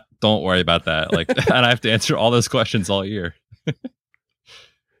 don't worry about that. Like, and I have to answer all those questions all year.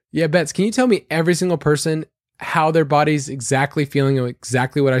 Yeah, Betts, can you tell me every single person how their body's exactly feeling and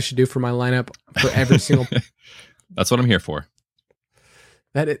exactly what I should do for my lineup for every single? That's what I'm here for.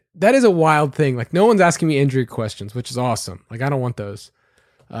 That is a wild thing. Like, no one's asking me injury questions, which is awesome. Like, I don't want those.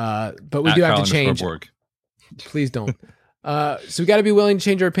 But we do have to change. Please don't. So we got to be willing to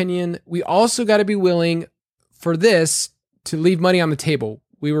change our opinion. We also got to be willing for this to leave money on the table.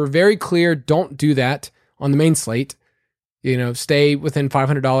 We were very clear. Don't do that on the main slate. Stay within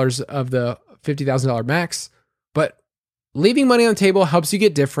 $500 of the $50,000 max. But leaving money on the table helps you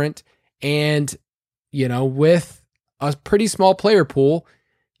get different. And, with a pretty small player pool,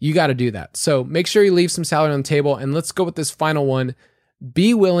 you got to do that. So make sure you leave some salary on the table. And let's go with this final one.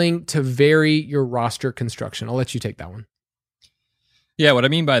 Be willing to vary your roster construction. I'll let you take that one. Yeah, what I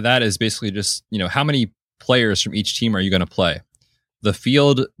mean by that is basically just, how many players from each team are you going to play? The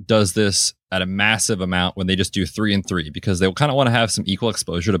field does this at a massive amount when they just do 3 and 3 because they kind of want to have some equal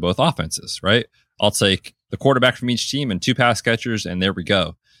exposure to both offenses, right? I'll take the quarterback from each team and 2 pass catchers, and there we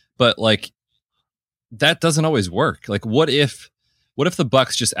go. But that doesn't always work. What if the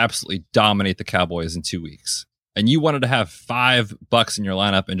Bucs just absolutely dominate the Cowboys in 2 weeks? And you wanted to have 5 Bucs in your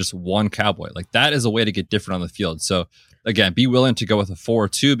lineup and just 1 Cowboy. That is a way to get different on the field. So again, be willing to go with a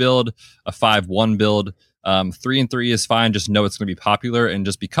 4-2 build, a 5-1 build. 3 and 3 is fine. Just know it's going to be popular. And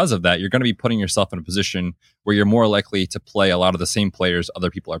just because of that, you're going to be putting yourself in a position where you're more likely to play a lot of the same players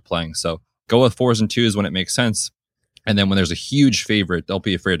other people are playing. So go with 4s and 2s when it makes sense. And then when there's a huge favorite, don't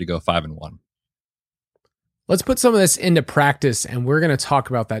be afraid to go 5 and 1. Let's put some of this into practice, and we're going to talk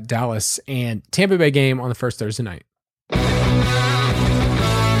about that Dallas and Tampa Bay game on the first Thursday night.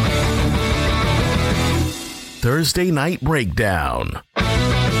 Thursday Night Breakdown.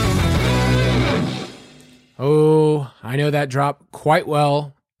 Oh, I know that drop quite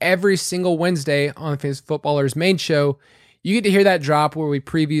well. Every single Wednesday on the Fantasy Footballers main show, you get to hear that drop where we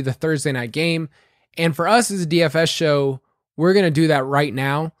preview the Thursday night game. And for us as a DFS show, we're going to do that right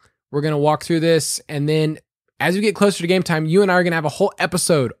now. We're going to walk through this, and then as we get closer to game time, you and I are going to have a whole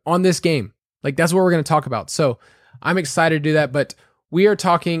episode on this game. That's what we're going to talk about. So I'm excited to do that, but we are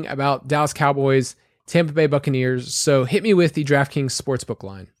talking about Dallas Cowboys, Tampa Bay Buccaneers. So hit me with the DraftKings Sportsbook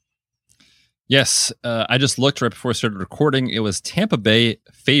line. Yes, I just looked right before I started recording. It was Tampa Bay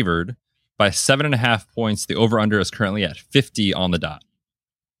favored by 7.5 points. The over-under is currently at 50 on the dot.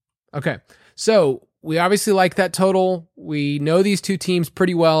 Okay, so we obviously like that total. We know these two teams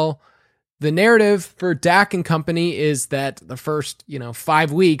pretty well. The narrative for Dak and company is that the first,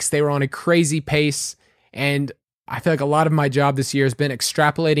 5 weeks, they were on a crazy pace. And I feel like a lot of my job this year has been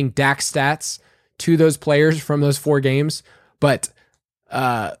extrapolating Dak stats to those players from those 4 games. But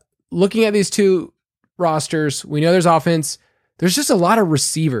looking at these two rosters, we know there's offense. There's just a lot of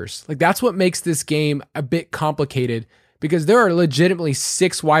receivers. That's what makes this game a bit complicated because there are legitimately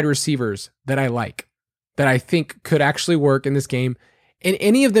 6 wide receivers that I like, that I think could actually work in this game. And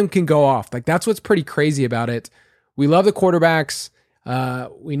any of them can go off. That's what's pretty crazy about it. We love the quarterbacks.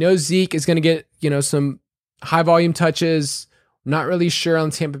 We know Zeke is going to get, some high volume touches. Not really sure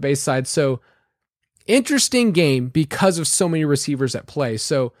on the Tampa Bay side. So interesting game because of so many receivers at play.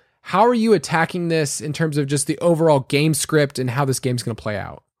 So how are you attacking this in terms of just the overall game script and how this game's going to play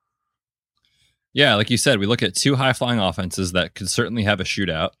out? Yeah, like you said, we look at 2 high-flying offenses that could certainly have a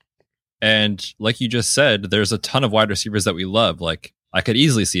shootout. And like you just said, there's a ton of wide receivers that we love. I could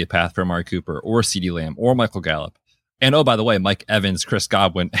easily see a path for Amari Cooper or CeeDee Lamb or Michael Gallup. And oh, by the way, Mike Evans, Chris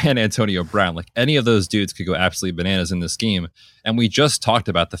Godwin, and Antonio Brown. Any of those dudes could go absolutely bananas in this game. And we just talked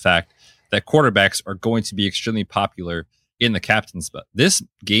about the fact that quarterbacks are going to be extremely popular in the captain spot. This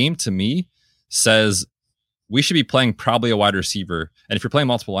game, to me, says we should be playing probably a wide receiver. And if you're playing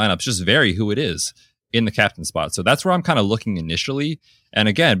multiple lineups, just vary who it is in the captain spot. So that's where I'm kind of looking initially. And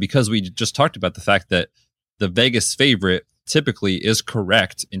again, because we just talked about the fact that the Vegas favorite typically is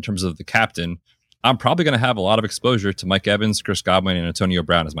correct in terms of the captain, I'm probably going to have a lot of exposure to Mike Evans, Chris Godwin, and Antonio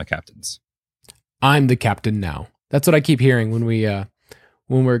Brown as my captains. I'm the captain now. That's what I keep hearing when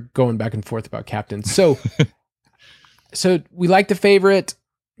we're going back and forth about captains. So, so we like the favorite.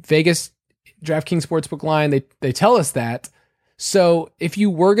 Vegas DraftKings Sportsbook line. They tell us that. So if you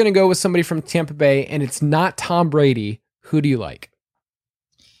were going to go with somebody from Tampa Bay and it's not Tom Brady, who do you like?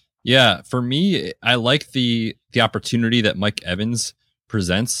 Yeah, for me, I like the opportunity that Mike Evans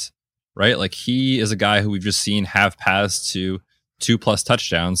presents, right? He is a guy who we've just seen have paths to 2+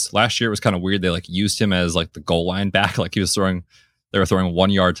 touchdowns. Last year it was kind of weird. They used him as the goal line back. They were throwing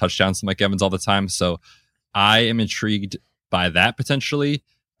 1-yard touchdowns to Mike Evans all the time. So I am intrigued by that potentially.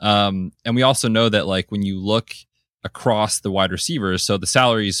 And we also know that when you look across the wide receivers, so the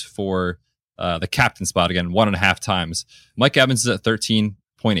salaries for the captain spot, again, 1.5 times, Mike Evans is at 13.5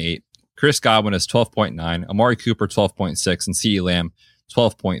 12.8. Chris Godwin is 12.9. Amari Cooper, 12.6. And CeeDee Lamb,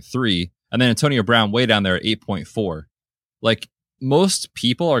 12.3. And then Antonio Brown way down there at 8.4. Like, most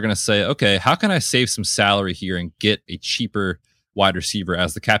people are going to say, okay, how can I save some salary here and get a cheaper wide receiver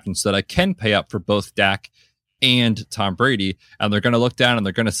as the captain so that I can pay up for both Dak and Tom Brady? And they're going to look down and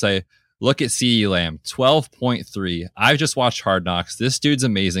they're going to say, look at CeeDee Lamb, 12.3. I've just watched Hard Knocks. This dude's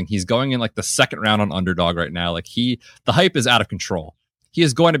amazing. He's going in like the second round on Underdog right now. Like, the hype is out of control. He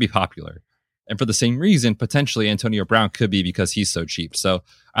is going to be popular. And for the same reason, potentially Antonio Brown could be, because he's so cheap. So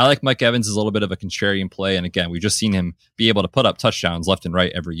I like Mike Evans as a little bit of a contrarian play. And again, we've just seen him be able to put up touchdowns left and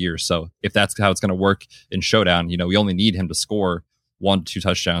right every year. So if that's how it's going to work in Showdown, we only need him to score 1 to 2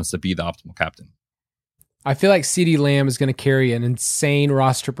 touchdowns to be the optimal captain. I feel like CeeDee Lamb is going to carry an insane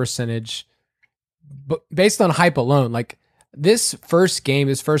roster percentage, but based on hype alone. Like, this first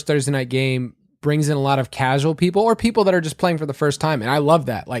Thursday night game brings in a lot of casual people or people that are just playing for the first time. And I love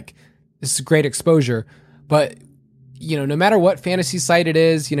that. Like, this is great exposure, but no matter what fantasy site it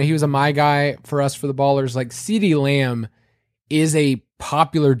is, he was a my guy for us for the Ballers. Like, CeeDee Lamb is a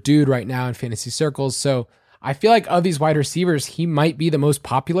popular dude right now in fantasy circles. So I feel like of these wide receivers, he might be the most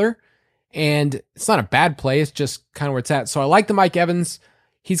popular, and it's not a bad play. It's just kind of where it's at. So I like the Mike Evans.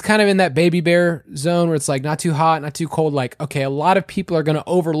 He's kind of in that baby bear zone where it's like not too hot, not too cold. Like, okay, a lot of people are going to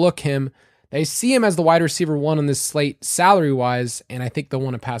overlook him. They see him as the wide receiver 1 on this slate salary wise, and I think they'll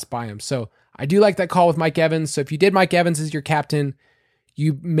want to pass by him. So I do like that call with Mike Evans. So if you did Mike Evans as your captain,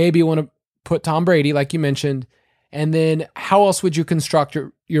 you maybe want to put Tom Brady, like you mentioned. And then how else would you construct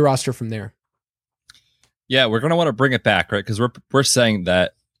your roster from there? Yeah, we're going to want to bring it back, right? Because we're saying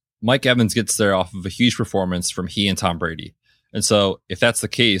that Mike Evans gets there off of a huge performance from he and Tom Brady. And so if that's the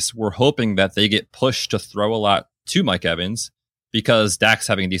case, we're hoping that they get pushed to throw a lot to Mike Evans because Dak's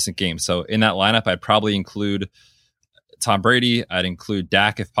having a decent game. So in that lineup, I'd probably include Tom Brady. I'd include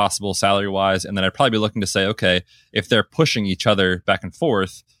Dak if possible, salary-wise. And then I'd probably be looking to say, okay, if they're pushing each other back and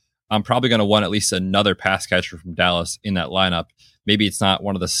forth, I'm probably going to want at least another pass catcher from Dallas in that lineup. Maybe it's not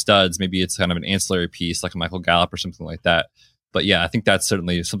one of the studs. Maybe it's kind of an ancillary piece like a Michael Gallup or something like that. But yeah, I think that's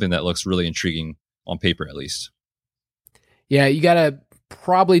certainly something that looks really intriguing on paper, at least. Yeah, you got to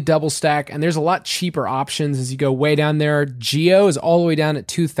probably double stack, and there's a lot cheaper options as you go way down there. Gio is all the way down at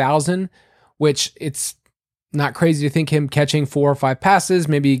 2,000, which it's not crazy to think him catching 4 or 5 passes.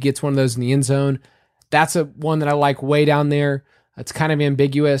 Maybe he gets one of those in the end zone. That's one that I like way down there. It's kind of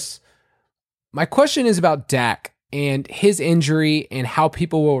ambiguous. My question is about Dak and his injury and how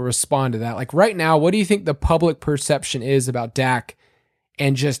people will respond to that. Like, right now, what do you think the public perception is about Dak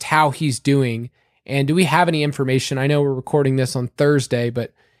and just how he's doing? And do we have any information? I know we're recording this on Thursday,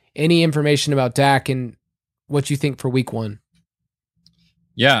 but any information about Dak and what you think for week 1?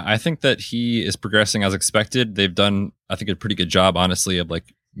 Yeah, I think that he is progressing as expected. They've done, I think, a pretty good job, honestly, of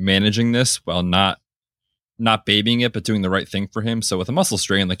like managing this while not babying it, but doing the right thing for him. So with a muscle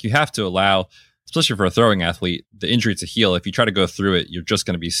strain, like, you have to allow, especially for a throwing athlete, the injury to heal. If you try to go through it, you're just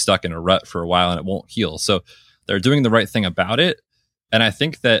going to be stuck in a rut for a while and it won't heal. So they're doing the right thing about it. And I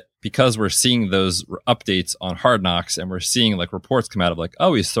think that because we're seeing those updates on Hard Knocks and we're seeing like reports come out of like,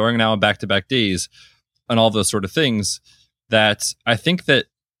 oh, he's throwing now on back-to-back days and all those sort of things, that I think that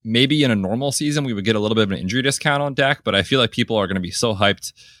maybe in a normal season we would get a little bit of an injury discount on Dak. But I feel like people are going to be so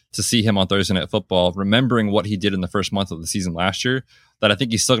hyped to see him on Thursday Night Football, remembering what he did in the first month of the season last year, that I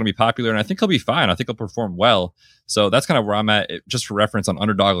think he's still going to be popular, and I think he'll be fine. I think he'll perform well. So that's kind of where I'm at. Just for reference on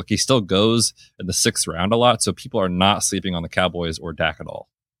Underdog, like, he still goes in the 6th round a lot, so people are not sleeping on the Cowboys or Dak at all.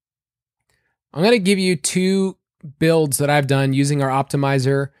 I'm going to give you 2 builds that I've done using our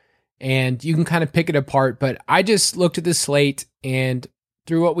optimizer, and you can kind of pick it apart. But I just looked at this slate and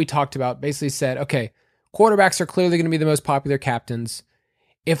through what we talked about, basically said, okay, quarterbacks are clearly going to be the most popular captains.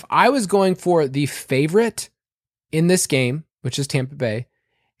 If I was going for the favorite in this game, which is Tampa Bay,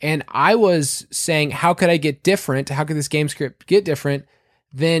 and I was saying, how could I get different? How could this game script get different?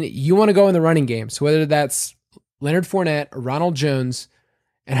 Then you want to go in the running game. So whether that's Leonard Fournette or Ronald Jones,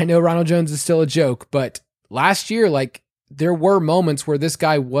 and I know Ronald Jones is still a joke, but last year, like, there were moments where this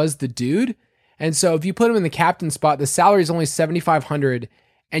guy was the dude. And so if you put him in the captain spot, the salary is only $7,500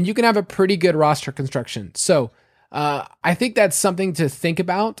 and you can have a pretty good roster construction. So I think that's something to think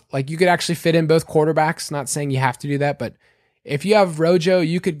about. Like, you could actually fit in both quarterbacks, not saying you have to do that, but if you have Rojo,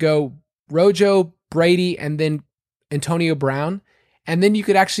 you could go Rojo, Brady, and then Antonio Brown. And then you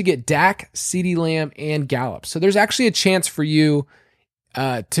could actually get Dak, CeeDee Lamb, and Gallup. So there's actually a chance for you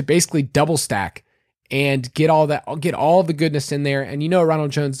to basically double stack and get all the goodness in there. And you know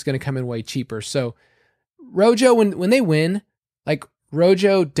Ronald Jones is going to come in way cheaper. So Rojo, when they win, like,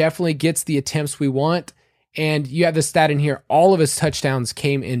 Rojo definitely gets the attempts we want. And you have the stat in here, all of his touchdowns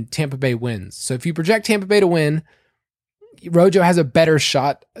came in Tampa Bay wins. So if you project Tampa Bay to win, Rojo has a better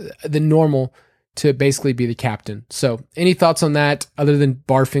shot than normal to basically be the captain. So any thoughts on that other than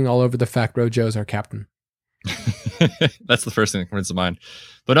barfing all over the fact Rojo is our captain? That's the first thing that comes to mind.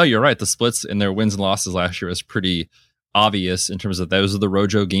 But no, you're right. The splits in their wins and losses last year was pretty obvious in terms of those are the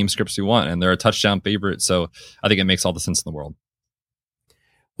Rojo game scripts we want, and they're a touchdown favorite. So I think it makes all the sense in the world.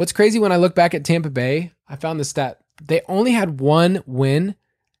 What's crazy when I look back at Tampa Bay, I found the stat. They only had one win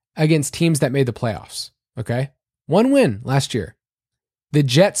against teams that made the playoffs. Okay. One win last year. The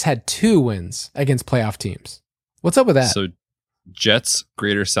Jets had 2 wins against playoff teams. What's up with that? So Jets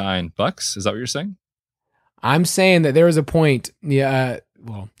greater sign Bucks. Is that what you're saying? I'm saying that there was a point. Remember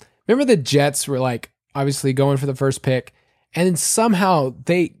the Jets were like obviously going for the first pick, and then somehow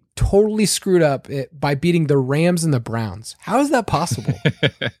they totally screwed up it by beating the Rams and the Browns. How is that possible?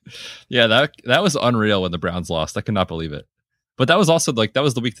 Yeah, that was unreal when the Browns lost. I could not believe it. But that was also that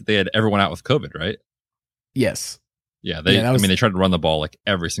was the week that they had everyone out with COVID, right? Yes. Yeah, they tried to run the ball like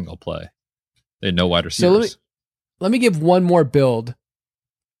every single play. They had no wide receivers. So let me give one more build.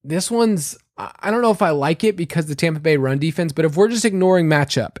 This one's, I don't know if I like it because the Tampa Bay run defense, but if we're just ignoring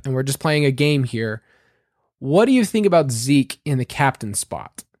matchup and we're just playing a game here, what do you think about Zeke in the captain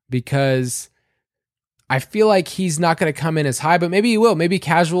spot? Because I feel like he's not going to come in as high, but maybe he will. Maybe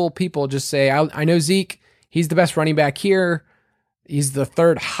casual people just say, I know Zeke, he's the best running back here. He's the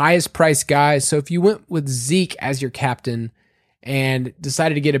 3rd highest priced guy. So if you went with Zeke as your captain and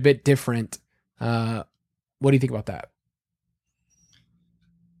decided to get a bit different, what do you think about that?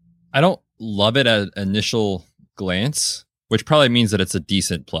 I don't love it at initial glance, which probably means that it's a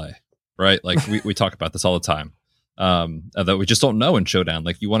decent play, right? Like we talk about this all the time. That we just don't know in Showdown.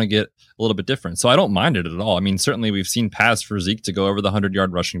 Like you want to get a little bit different. So I don't mind it at all. I mean, certainly we've seen paths for Zeke to go over the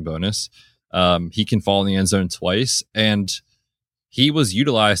 100-yard rushing bonus. He can fall in the end zone twice, and he was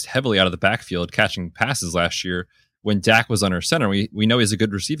utilized heavily out of the backfield catching passes last year when Dak was under center. We know he's a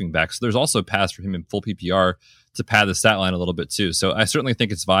good receiving back. So there's also a pass for him in full PPR to pad the stat line a little bit too. So I certainly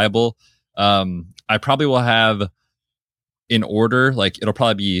think it's viable. I probably will have in order, like it'll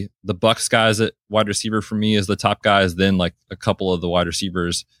probably be the Bucks guys at wide receiver for me as the top guys, then like a couple of the wide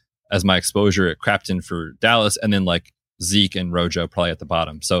receivers as my exposure at Crafton for Dallas, and then like Zeke and Rojo probably at the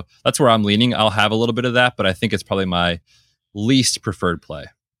bottom. So that's where I'm leaning. I'll have a little bit of that, but I think it's probably my least preferred play.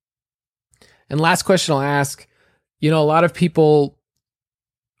 And last question I'll ask, a lot of people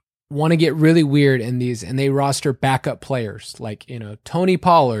want to get really weird in these and they roster backup players like, Tony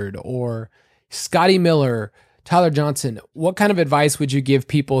Pollard or Scotty Miller, Tyler Johnson. What kind of advice would you give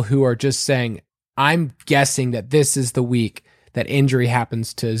people who are just saying, I'm guessing that this is the week that injury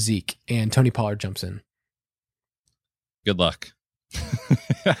happens to Zeke and Tony Pollard jumps in? Good luck.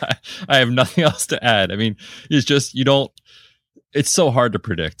 I have nothing else to add. I mean, it's just, it's so hard to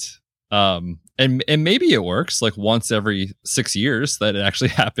predict. And maybe it works like once every 6 years that it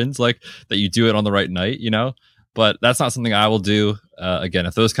actually happens, like that you do it on the right night, but that's not something I will do. Again,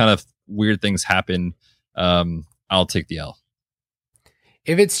 if those kind of weird things happen, I'll take the L.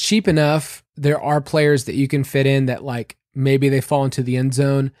 If it's cheap enough, there are players that you can fit in that like maybe they fall into the end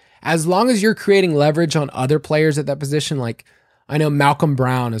zone. As long as you're creating leverage on other players at that position, like I know Malcolm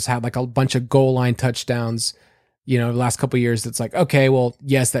Brown has had like a bunch of goal line touchdowns, the last couple of years. It's like, okay, well,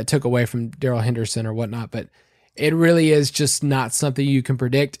 yes, that took away from Darrell Henderson or whatnot, but it really is just not something you can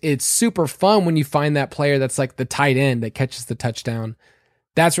predict. It's super fun when you find that player that's like the tight end that catches the touchdown.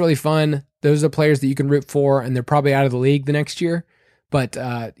 That's really fun. Those are players that you can root for, and they're probably out of the league the next year. But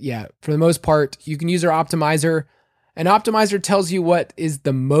for the most part, you can use our optimizer. An optimizer tells you what is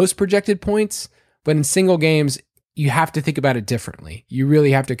the most projected points, but in single games, you have to think about it differently. You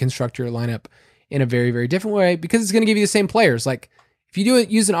really have to construct your lineup in a very, very different way because it's going to give you the same players. Like if you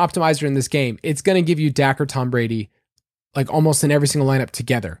use an optimizer in this game, it's going to give you Dak or Tom Brady like almost in every single lineup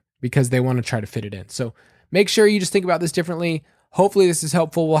together because they want to try to fit it in. So make sure you just think about this differently. Hopefully this is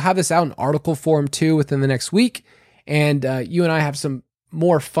helpful. We'll have this out in article form too within the next week. And you and I have some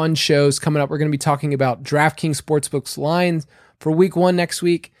more fun shows coming up. We're going to be talking about DraftKings Sportsbook's lines for week 1 next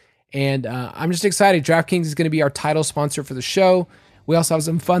week. And I'm just excited. DraftKings is going to be our title sponsor for the show. We also have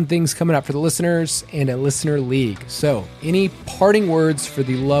some fun things coming up for the listeners and a listener league. So any parting words for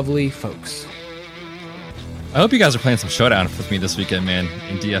the lovely folks? I hope you guys are playing some Showdown with me this weekend, man,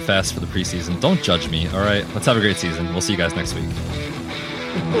 in DFS for the preseason. Don't judge me, all right? Let's have a great season. We'll see you guys next week.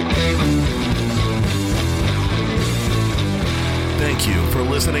 Thank you for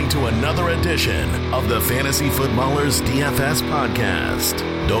listening to another edition of the Fantasy Footballers DFS podcast.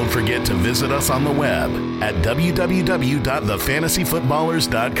 Don't forget to visit us on the web at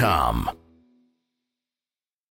www.thefantasyfootballers.com.